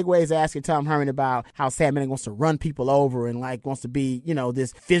Craig Way is asking Tom Herman about how Sam Manning wants to run people over and like wants to be,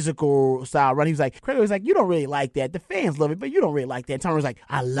 this physical style run. He was like, Craig was like, you don't really like that. The fans love it, but you don't really like that. And Tom was like,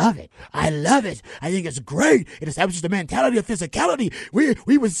 I love it. I think it's great. It establishes the mentality of physicality.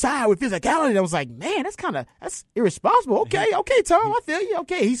 We would side with physicality. And I was like, man, that's irresponsible. Okay, Tom, I feel you.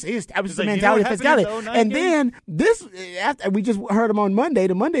 Okay, he establishes the mentality of physicality. And then after we just heard him on Monday,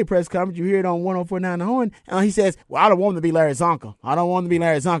 the Monday press conference, you hear it on 104.9 The Horn. He says, well, I don't want him to be Larry Zonka.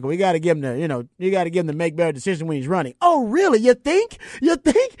 We got to give him you got to give him to make better decisions when he's running. Oh, really? You think? We've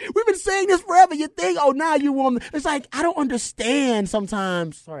been saying this forever. You think? Oh, now you want him. It's like, I don't understand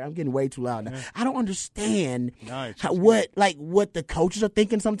sometimes. Sorry, I'm getting way too loud now. I don't understand what the coaches are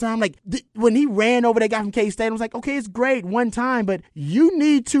thinking sometimes. Like when he ran over that guy from K-State, I was like, okay, it's great one time, but you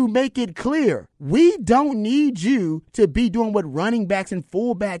need to make it clear. We don't need you to be doing what running backs and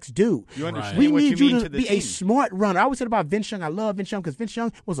fullbacks do. You understand we what need you you mean to to the be a team. smart runner. I always said about Vince Young, I love Vince Young because Vince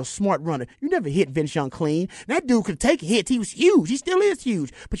Young was a smart runner. You never hit Vince Young clean. That dude could take hits. He was huge. He still is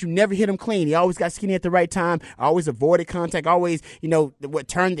huge, but you never hit him clean. He always got skinny at the right time, always avoided contact, always,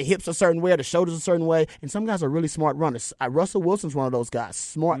 turned the hips a certain way or the shoulders a certain way. And some guys are really smart runners. Russell Wilson's one of those guys,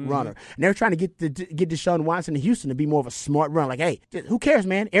 smart runner. And they're trying to get Deshaun Watson to Houston to be more of a smart runner. Like, hey, who cares,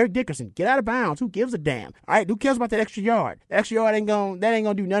 man? Eric Dickerson, get out of bounds. Who gives a damn? All right, who cares about that extra yard? That extra yard ain't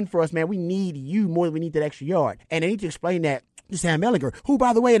gonna do nothing for us, man. We need you more than we need that extra yard. And they need to explain that to Sam Ehlinger, who,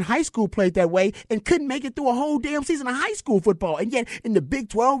 by the way, in high school played that way and couldn't make it through a whole damn season of high school football. And yet, in the Big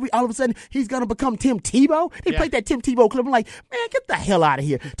 12, all of a sudden, he's going to become Tim Tebow. They played that Tim Tebow clip. I'm like, man, get the hell out of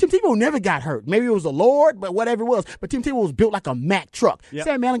here. Tim Tebow never got hurt. Maybe it was the Lord, but whatever it was. But Tim Tebow was built like a Mack truck. Yep.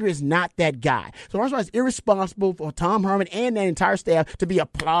 Sam Ehlinger is not that guy. So that's why it's irresponsible for Tom Herman and that entire staff to be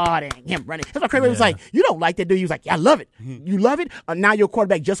applauding him running. That's why Craig was like, you don't like that dude. He was like, yeah, I love it. You love it? Now your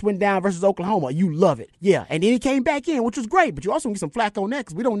quarterback just went down versus Oklahoma. You love it. Yeah. And then he came back in, which was great. But you also get some flack on that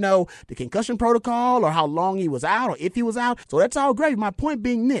because we don't know the concussion protocol or how long he was out or if he was out. So that's all great. My point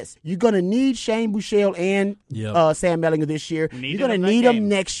being this, you're going to need Shane Buechele and Sam Ehlinger this year. You're going to need them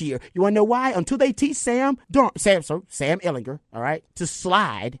next year. You want to know why? Until they teach Sam Ehlinger, all right, to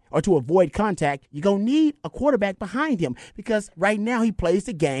slide or to avoid contact, you're going to need a quarterback behind him because right now he plays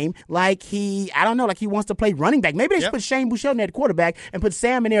the game like he wants to play running back. Maybe they should put Shane Buechele in at quarterback and put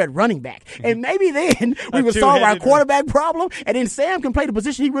Sam in there at running back. And maybe then we would solve our quarterback problem and then Sam can play the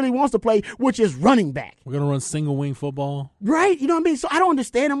position he really wants to play, which is running back. We're going to run single wing football. Right. You know what I mean? So I don't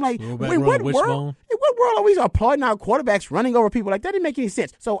understand. I'm like, wait, what world are we applauding our quarterbacks running over people? Like, that didn't make any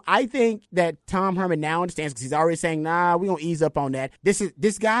sense. So I think that Tom Herman now understands because he's already saying, nah, we're going to ease up on that. This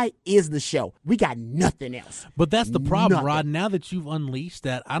guy is the show. We got nothing else. But that's the problem, Rod. Now that you've unleashed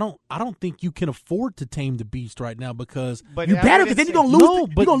that, I don't think you can afford to tame the beast right now because you better because then you're going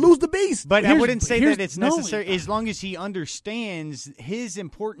to lose the beast. But I wouldn't say that it's necessary as long as he understands his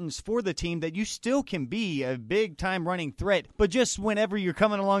importance for the team that you still can be a big-time running threat, but just whenever you're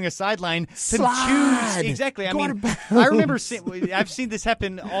coming along a sideline to choose. Exactly. I mean, I remember I've seen this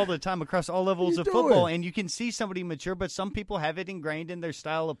happen all the time across all levels of football, and you can see somebody mature, but some people have it ingrained in their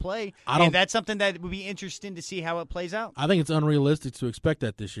style of play, and that's something that would be interesting to see how it plays out. I think it's unrealistic to expect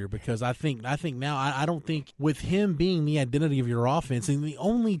that this year because I think now I don't think with him being the identity of your offense and the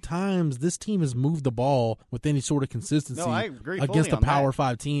only times this team has moved the ball with any sort of consistency against a Power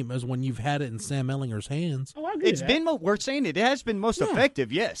 5 team is when you've had it in Sam Ehlinger's hands. We're saying it has been most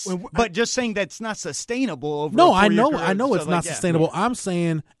effective, yes, but just saying that's not sustainable over. No, I know it's not sustainable. I'm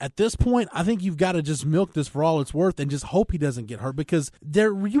saying at this point, I think you've got to just milk this for all it's worth and just hope he doesn't get hurt because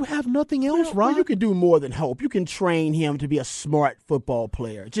you have nothing else, right? Well, you can do more than hope. You can train him to be a smart football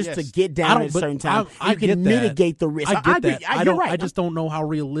player, just to get down at a certain time. You can mitigate the risk. I get that. I just don't know how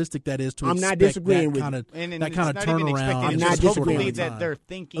realistic that is to expect not disagreeing that kind of turnaround. I'm not disagreeing with that they're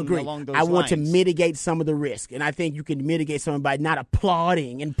thinking along those lines. I want to lines. mitigate some of the risk, and I think you can mitigate some by not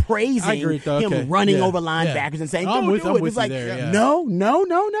applauding and praising him running over linebackers and saying, "Don't do it." It's like, no,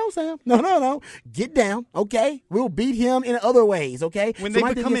 Sam, no, get down, okay? We'll beat him in other ways, okay? When they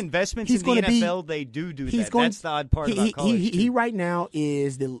become investments in the NFL, they do that. That's the odd part about college. He right now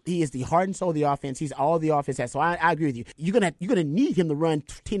is the heart and soul of the offense. He's all the offense has. So I agree with you. You're gonna need him to run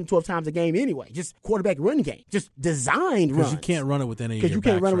 10 to 12 times a game anyway. Just quarterback running game, just designed runs. Because you can't run it with any. Because you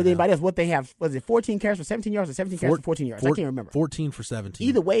can't run it with anybody else. What they have was it 14 carries for 17 yards or 17 carries for 14 yards? I can't remember. 14 for 17.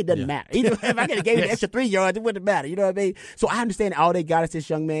 Either way, it doesn't matter. Either if I get they gave him the extra 3 yards, it wouldn't matter. You know what I mean? So I understand all they got is this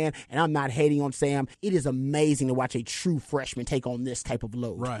young man, and I'm not hating on Sam. It is amazing to watch a true freshman take on this type of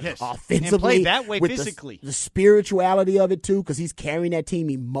load. Right. Yes. Offensively. And play that way with physically. The spirituality of it, too, because he's carrying that team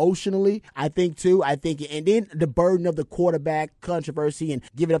emotionally, I think, too. And then the burden of the quarterback controversy and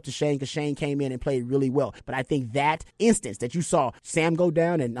give it up to Shane because Shane came in and played really well. But I think that instance that you saw Sam go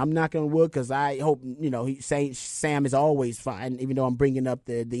down, and I'm knocking on wood because I hope, Sam is always fine, even though I'm bringing up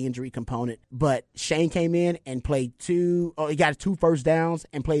the injury component. But Shane came in and played he got 2 first downs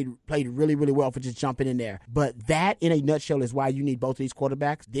and played really, really well for just jumping in there. But that, in a nutshell, is why you need both of these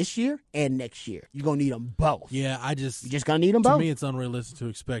quarterbacks this year and next year. You're going to need them both. Yeah, you're just going to need them both. To me, it's unrealistic to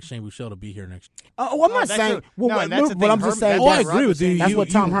expect Shane Buechele to be here next year. I'm not saying. I'm just saying. I agree with you. That's what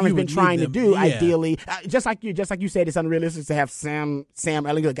Tom Herman's been trying to do. Yeah. Ideally, just like you said, it's unrealistic to have Sam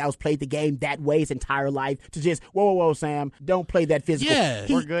Ehlinger, the guy who's played the game that way his entire life, to just whoa, Sam, don't play that physical. Yeah,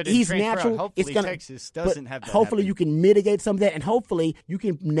 we're good. He's transfer natural. out. Hopefully, Texas doesn't have that. Hopefully, happen. you can mitigate some of that, and hopefully, you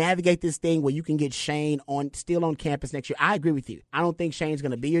can navigate this thing where you can get Shane still on campus next year. I agree with you. I don't think Shane's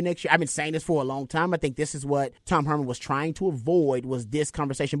going to be here next year. I've been saying this for a long time. I think this is what Tom Herman was trying to avoid, was this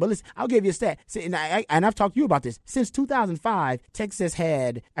conversation. But listen, I'll give you a stat. And I've talked to you about this. Since 2005, Texas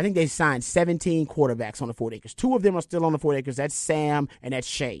had, I think they signed 17 quarterbacks on the Fort Acres. 2 of them are still on the Fort Acres. That's Sam and that's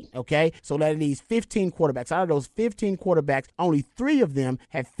Shane, okay? So that leaves 15 quarterbacks. Out of those 15 quarterbacks, only 3 of them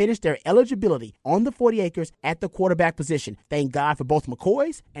have finished their eligibility on the 40 acres at the quarterback position. Thank God for both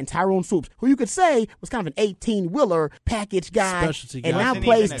McCoys and Tyrone Swoops, who you could say was kind of an 18-wheeler package guy, specialty guy, and now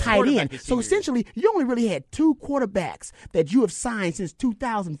plays tight end. So essentially, you only really had 2 quarterbacks that you have signed since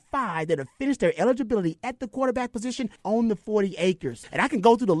 2005 that have finished their eligibility at the quarterback position on the 40 acres. And I can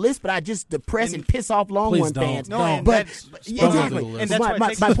go through the list, but I just depress and piss off Longhorn fans. Exactly. And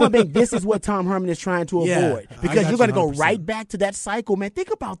my point being, this is what Tom Herman is trying to avoid, because you're going to go right back to that cycle, man.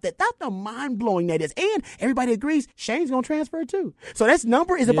 Think about that. That's how mind-blowing that is. And everybody agrees Shane's going to transfer too. So that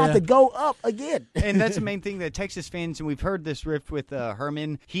number is about to go up again. And that's the main thing that Texas fans, and we've heard this riff with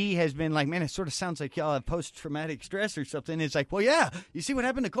Herman, he has been like, man, it sort of sounds like y'all have post-traumatic stress or something. It's like, well, yeah, you see what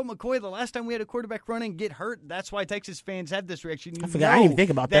happened to Colt McCoy the last time we had a quarterback run and get hurt? That's why Texas fans have this reaction. I forgot. I didn't even think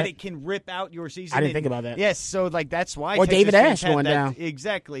about that. That it can rip out your season. I didn't think about that. Yes, so that's why. Or Texas David fans Ash going down.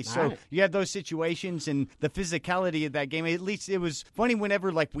 Exactly. So you have those situations and the physicality of that game. At least it was funny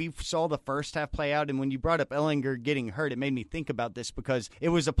whenever we saw the first half play out, and when you brought up Ehlinger getting hurt, it made me think about this because it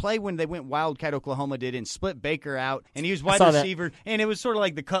was a play when they went Wildcat, Oklahoma did, and split Baker out, and he was wide receiver, and it was sort of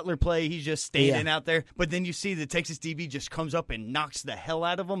like the Cutler play. He's just standing out there, but then you see the Texas DB just comes up and knocks the hell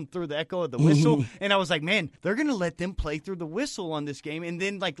out of him through the echo of the whistle, and I was like, man, they're going to let them play through the whistle on this game, and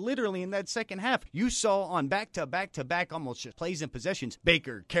then literally in that second half, you saw on back-to-back almost just plays and possessions,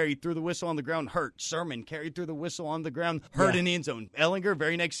 Baker carried through the whistle on the ground, hurt. Sermon carried through the whistle on the ground, hurt in the end zone. Ehlinger,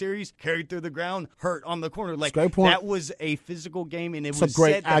 very next series, carried through the ground, hurt on the corner. That was a physical game, and it was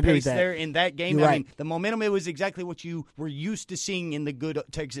set the pace there in that game. I mean, the momentum, it was exactly what you were used to seeing in the good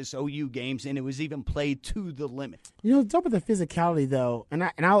Texas OU games, and it was even played to the limit. Talk about the physicality, though, and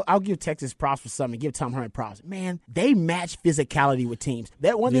I'll give Texas props for something, give Tom Herman props. Man, they match physicality with teams.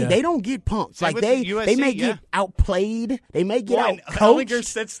 That one thing, they don't get punked. They may get outplayed. They may get outcoached. Ehlinger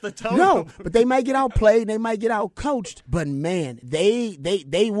sets the tone. No, but they might get outplayed. They might get outcoached. But, man, they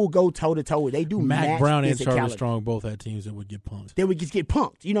will go toe-to-toe. They do Mack match Brown and physicality. Charlie Strong both had teams that would get punked. They would just get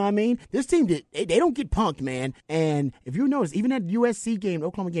punked. You know what I mean? This team, they don't get punked, man. And if you notice, even at USC game, the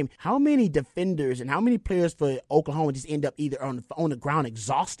Oklahoma game, how many defenders and how many players for Oklahoma just end up either on the ground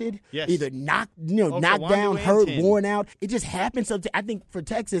exhausted, either knocked down, hurt, worn out. It just happens. So I think for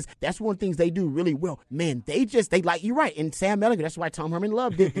Texas, that's one of the things they do really well. Man, they like, you're right. And Sam Ehlinger, that's why Tom Herman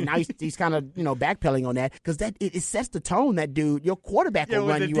loved it. And now he's kind of backpedaling on that because it sets the tone. That dude, your quarterback will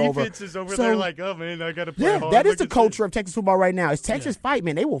run you over. The defense is over there like, oh man, I got to play hard. Yeah, that is the culture of Texas football right now. It's Texas fight,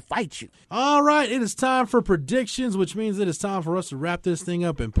 man. They will fight you. All right, it is time for predictions, which means it is time for us to wrap this thing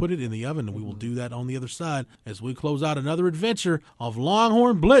up and put it in the oven. And we will do that on the other side as we close out another adventure of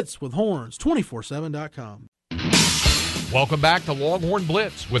Longhorn Blitz with Horns, 247.com. Welcome back to Longhorn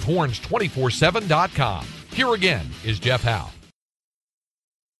Blitz with Horns, 247.com. Here again is Jeff Howe.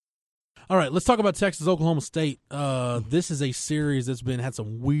 All right, let's talk about Texas Oklahoma State. This is a series that's had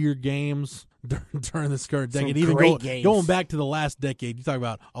some weird games during this current decade. Even going back to the last decade, you talk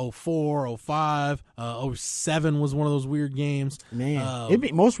about 04, 05, 07 was one of those weird games. Man,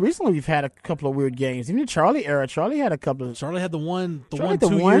 most recently we've had a couple of weird games. Even the Charlie era, Charlie had a couple of. Charlie had the one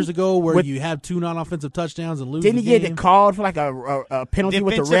 2 years ago where you have 2 non-offensive touchdowns and lose. Didn't he get called for a penalty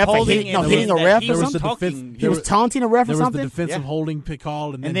with the ref? Hitting a ref or something. He was taunting a ref or something. There was the defensive holding pick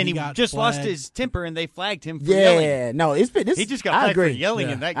called, and then he got just flagged. Lost his temper and they flagged him for yelling. No, it's been. He just got flagged for yelling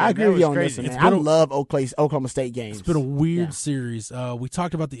in that game. I agree with you on crazy. this. I love Oklahoma State games. It's been a weird series. We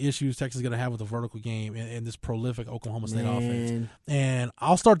talked about the issues Texas is going to have with the vertical game and this prolific Oklahoma State offense. And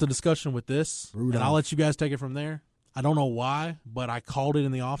I'll start the discussion with this, and I'll let you guys take it from there. I don't know why, but I called it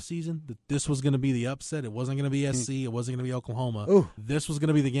in the offseason that this was going to be the upset. It wasn't going to be SC. It wasn't going to be Oklahoma. Ooh. This was going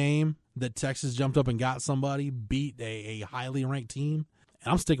to be the game that Texas jumped up and got somebody, beat a highly ranked team.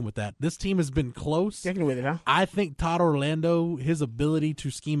 And I'm sticking with that. This team has been close. Sticking with it, huh? I think Todd Orlando, his ability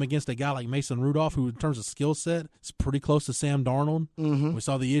to scheme against a guy like Mason Rudolph, who in terms of skill set is pretty close to Sam Darnold. Mm-hmm. We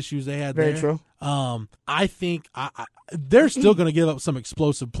saw the issues they had Very there. True. I think they're still going to give up some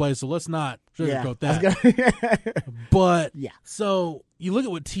explosive plays, so let's not sugarcoat that. But so you look at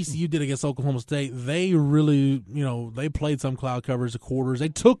what TCU did against Oklahoma State. They really, they played some cloud covers, the quarters. They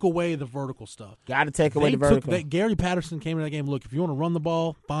took away the vertical stuff. Got to take away the vertical. Gary Patterson came in that game. Look, if you want to run the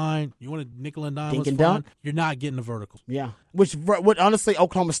ball, fine. You want to nickel and dime, Dink and fine. dunk. You're not getting the vertical. Yeah. Which honestly,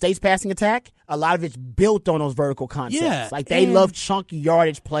 Oklahoma State's passing attack, a lot of it's built on those vertical concepts. Yeah, like they love chunky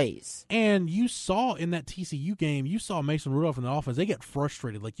yardage plays. And you saw in that TCU game, you saw Mason Rudolph in the offense. They get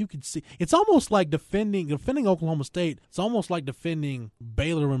frustrated. Like you could see, it's almost like defending Oklahoma State. It's almost like defending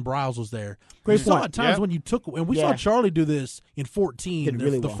Baylor when Briles was there. Great you point. saw at times when you took, and we saw Charlie do this in 14,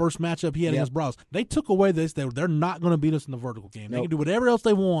 the well. first matchup he had against Briles. They took away this. They're not going to beat us in the vertical game. They can do whatever else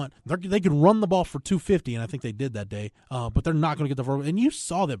they want. They can run the ball for 250, and I think they did that day. But they're not going to get the vertical. And you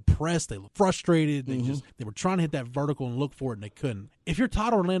saw them press. They looked frustrated. They were trying to hit that vertical and look for it, and they couldn't. If you're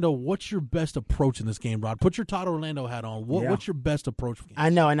Todd Orlando, what's your best approach in this game, Rod? Put your Todd Orlando hat on. What's your best approach? I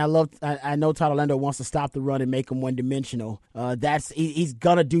know, and I know Todd Orlando wants to stop the run and make him one-dimensional. He's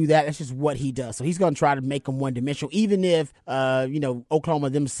gonna do that. That's just what he does. So he's gonna try to make him one-dimensional, even if Oklahoma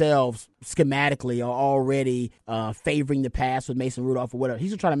themselves schematically are already favoring the pass with Mason Rudolph or whatever.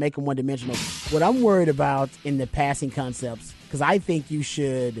 He's gonna try to make him one-dimensional. What I'm worried about in the passing concepts, because I think you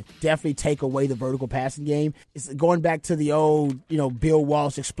should definitely take away the vertical passing game. It's going back to the old, Bill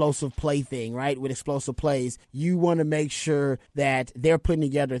Walsh explosive play thing, right? With explosive plays, you want to make sure that they're putting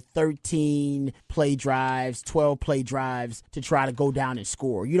together 13 play drives, 12 play drives to try to go down and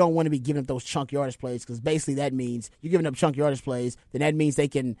score. You don't want to be giving up those chunk yardage plays, because basically that means you're giving up chunk yardage plays, then that means they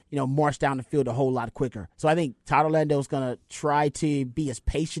can, march down the field a whole lot quicker. So I think Todd Orlando's going to try to be as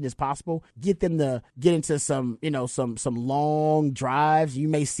patient as possible, get them to get into some long drives. You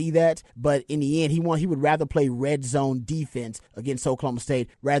may see that, but in the end, he would rather play red zone defense against Oklahoma State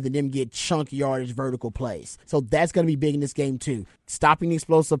rather than them get chunk yardage vertical plays. So that's going to be big in this game too. Stopping the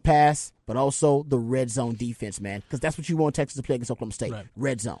explosive pass, but also the red zone defense, man, because that's what you want Texas to play against Oklahoma State. Right.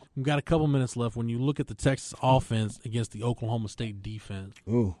 Red zone. We've got a couple minutes left. When you look at the Texas offense against the Oklahoma State defense,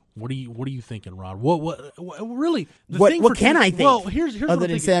 what are you thinking, Rod? What really? What can I think? Well, here's other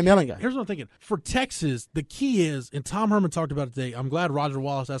than Sam Ehlinger. Here's what I'm thinking. For Texas, the key is, and Tom Herman talked about it today. I'm glad Roger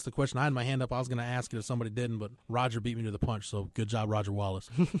Wallace asked the question. I had my hand up. I was going to ask it if somebody didn't, but Roger beat me to the punch. So good job, Roger Wallace.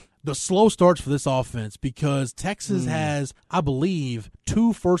 The slow starts for this offense, because Texas has, I believe,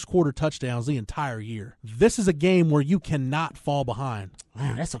 2 first-quarter touchdowns the entire year. This is a game where you cannot fall behind.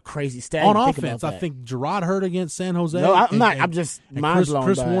 Man, that's a crazy stat. On offense, I think Gerard Hurd against San Jose. No, I'm not. I'm just mind blown.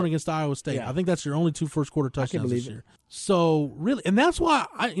 Chris Warren against Iowa State. Yeah. I think that's your only 2 first-quarter touchdowns this year. So, really, and that's why,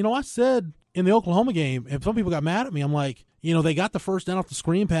 I said in the Oklahoma game, if some people got mad at me, I'm like, they got the first down off the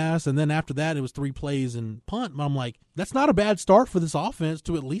screen pass, and then after that it was 3 plays and punt. But I'm like, that's not a bad start for this offense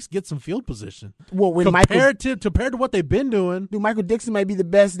to at least get some field position. Well, when compared to what they've been doing. Dude, Michael Dixon may be the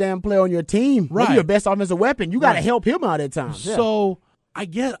best damn player on your team. Right. Maybe your best offensive weapon. You got to help him out at times. Yeah. So I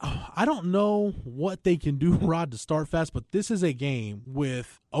don't know what they can do, Rod, to start fast, but this is a game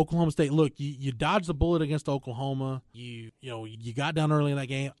with Oklahoma State. Look, you dodged the bullet against Oklahoma. You got down early in that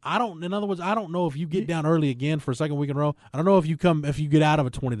game. In other words, I don't know if you get down early again for a second week in a row. I don't know if you get out of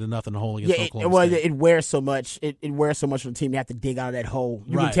a 20-0 hole against Oklahoma State. It wears so much. It wears so much for the team. They have to dig out of that hole.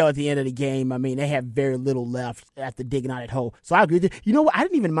 You can tell at the end of the game. I mean, they have very little left after digging out that hole. So I agree with you. You know what? I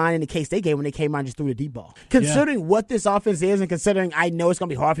didn't even mind in the K-State game when they came out and just threw the deep ball. Considering what this offense is, and considering I know it's going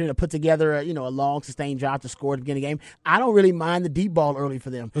to be hard for them to put together a long sustained drive to score at the beginning of the game, I don't really mind the deep ball early for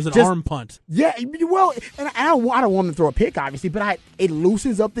them. It was an arm punt. Yeah, well, and I don't want them to throw a pick, obviously, but it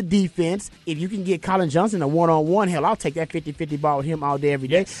loosens up the defense. If you can get Colin Johnson a one-on-one, hell, I'll take that 50-50 ball with him all day, every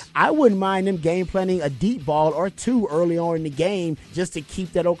day. I wouldn't mind them game planning a deep ball or 2 early on in the game just to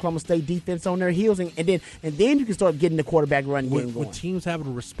keep that Oklahoma State defense on their heels, and then you can start getting the quarterback running game going. With teams having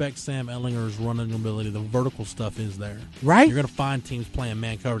to respect Sam Ehlinger's running ability, the vertical stuff is there. Right. You're going to find teams playing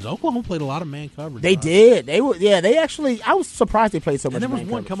man coverage. Oklahoma played a lot of man coverage. They did. They were. Yeah, they actually. I was surprised they played so much. And there was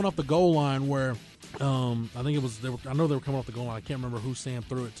man one coverage. coming off the goal line where I think it was. I know they were coming off the goal line. I can't remember who Sam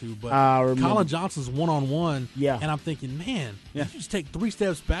threw it to, but remember. Colin Johnson's one-on-one. Yeah, and I'm thinking, man, you just take 3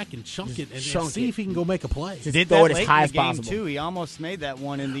 steps back and chunk it, and chunk see if he can go make a play. Just did that late in the game too. He almost made that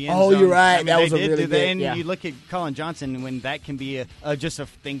one in the end zone. Oh, you're right. I mean, that was a really good. And you look at Colin Johnson when that can be just a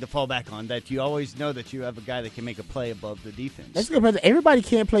thing to fall back on. That you always know that you have a guy that can make a play above the defense. That's good. Everybody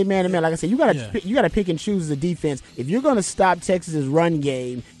can't play man to man. Like I said, you got to pick and choose the defense. If you're going to stop Texas's run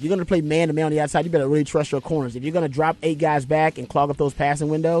game, you're going to play man to man on the outside. You better really trust your corners. If you're going to drop 8 guys back and clog up those passing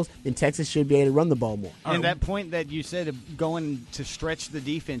windows, then Texas should be able to run the ball more. And that point that you said of going to stretch the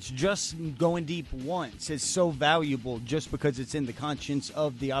defense, just going deep once is so valuable just because it's in the conscience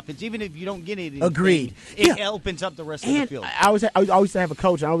of the offense. Even if you don't get it, agreed. It opens up the rest of the field. I always have a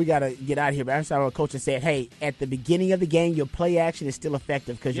coach. I know we got to get out of here, but I used to have a coach that said, "Hey, at the beginning of the game, your play action is still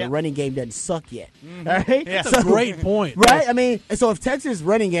effective because your running game doesn't suck yet." Mm-hmm. All right, that's a great point, right? I mean, so if Texas'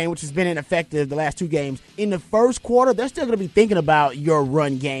 running game, which has been ineffective the last 2 games, in the first quarter, they're still going to be thinking about your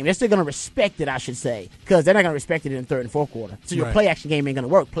run game. They're still going to respect it, I should say, because they're not going to respect it in the third and fourth quarter. So your play action game ain't going to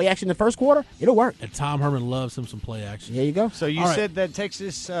work. Play action in the first quarter, it'll work. And Tom Herman loves him some play action. There you go. So you said that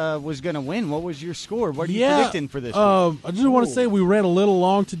Texas was going to win. What was your score? What are you predicting for this one? I just want to say we ran a little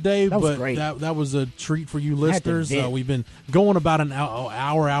long today, but that was a treat for you listeners. We've been going about an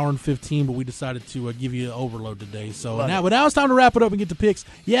hour and 15, but we decided to give you an overload today. So now it's time to wrap it up and get to picks.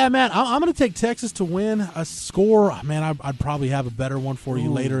 Yeah, man, I'm going to take Texas to win. A score, man, I'd probably have a better one for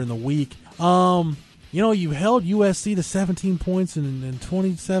you later in the week. You held USC to 17 points and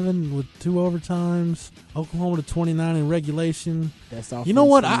 27 with 2 overtimes. Oklahoma to 29 in regulation. You know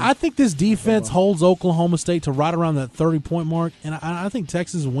what? I think this defense holds Oklahoma State to right around that 30-point mark, and I think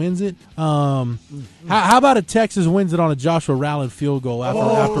Texas wins it. How about if Texas wins it on a Joshua Rowland field goal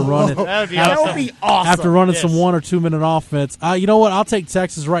after running? That would be awesome. After running some 1 or 2 minute offense. You know what? I'll take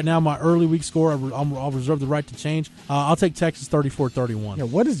Texas right now. My early week score, I'll reserve the right to change. I'll take Texas 34-31. Yeah,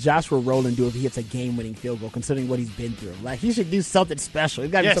 what does Joshua Rowland do if he hits a game-winning field goal, considering what he's been through? Like, he should do something special.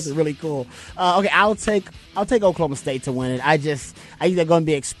 It's got to be something really cool. Okay, I'll take Oklahoma State to win it. I think they're going to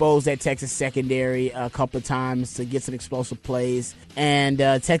be exposed at Texas secondary a couple of times to get some explosive plays. And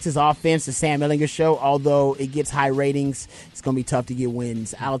Texas offense, the Sam Ehlinger show, although it gets high ratings, it's going to be tough to get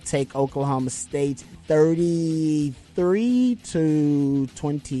wins. I'll take Oklahoma State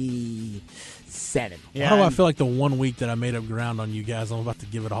 33-27. Why do I feel like the 1 week that I made up ground on you guys, I'm about to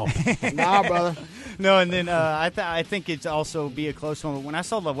give it all? Nah, brother. No, and then I think it's also be a close one. When I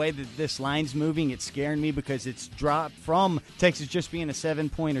saw the way that this line's moving, it's scaring me because it's dropped from Texas just being a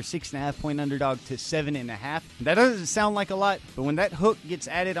 7-point or 6.5-point underdog to 7.5. That doesn't sound like a lot, but when that hook gets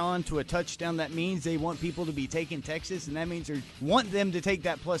added on to a touchdown, that means they want people to be taking Texas, and that means they want them to take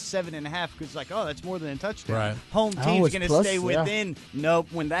that plus 7.5 because it's like, oh, that's more than a touchdown. Right. Home team's going to stay within. Nope.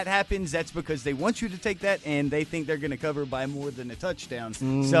 When that happens, that's because they want you to take that, and they think they're going to cover by more than a touchdown.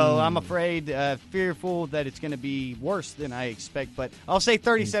 So I'm afraid, fearful that it's going to be worse than I expect. But I'll say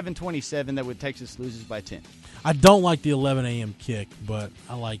 37-27 that Texas loses by 10. I don't like the 11 a.m. kick, but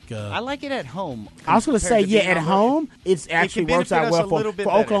I like it at home. I was going to say, at home, it actually works out well for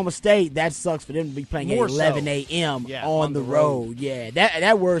Oklahoma State. That sucks for them to be playing at 11 a.m. on the road. Yeah,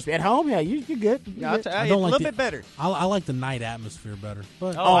 that works. At home, you're good. I don't like a little bit better. I like the night atmosphere better.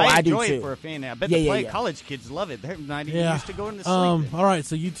 But I do enjoy too. it for a fan now. I bet college kids love it. They're not even used to going to sleep. All right,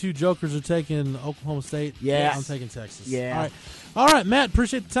 so you two jokers are taking Oklahoma State. Yeah, I'm taking Texas. Yeah. All right, Matt,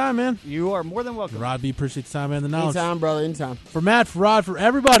 appreciate the time, man. You are more than welcome. Rod B, appreciate the time and the knowledge. Anytime, brother, anytime. For Matt, for Rod, for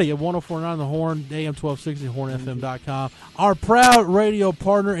everybody at 104.9 The Horn, AM 1260, hornfm.com, our proud radio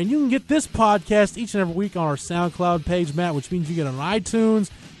partner. And you can get this podcast each and every week on our SoundCloud page, Matt, which means you get on iTunes,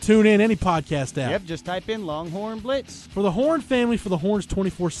 tune in, any podcast app. Yep, just type in Longhorn Blitz. For the Horn family, for the Horns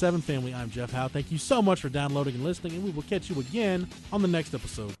 24/7 family, I'm Jeff Howe. Thank you so much for downloading and listening, and we will catch you again on the next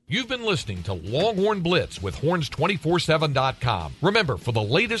episode. You've been listening to Longhorn Blitz with Horns247.com. Remember, for the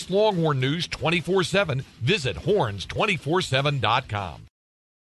latest Longhorn news 24/7, visit Horns247.com.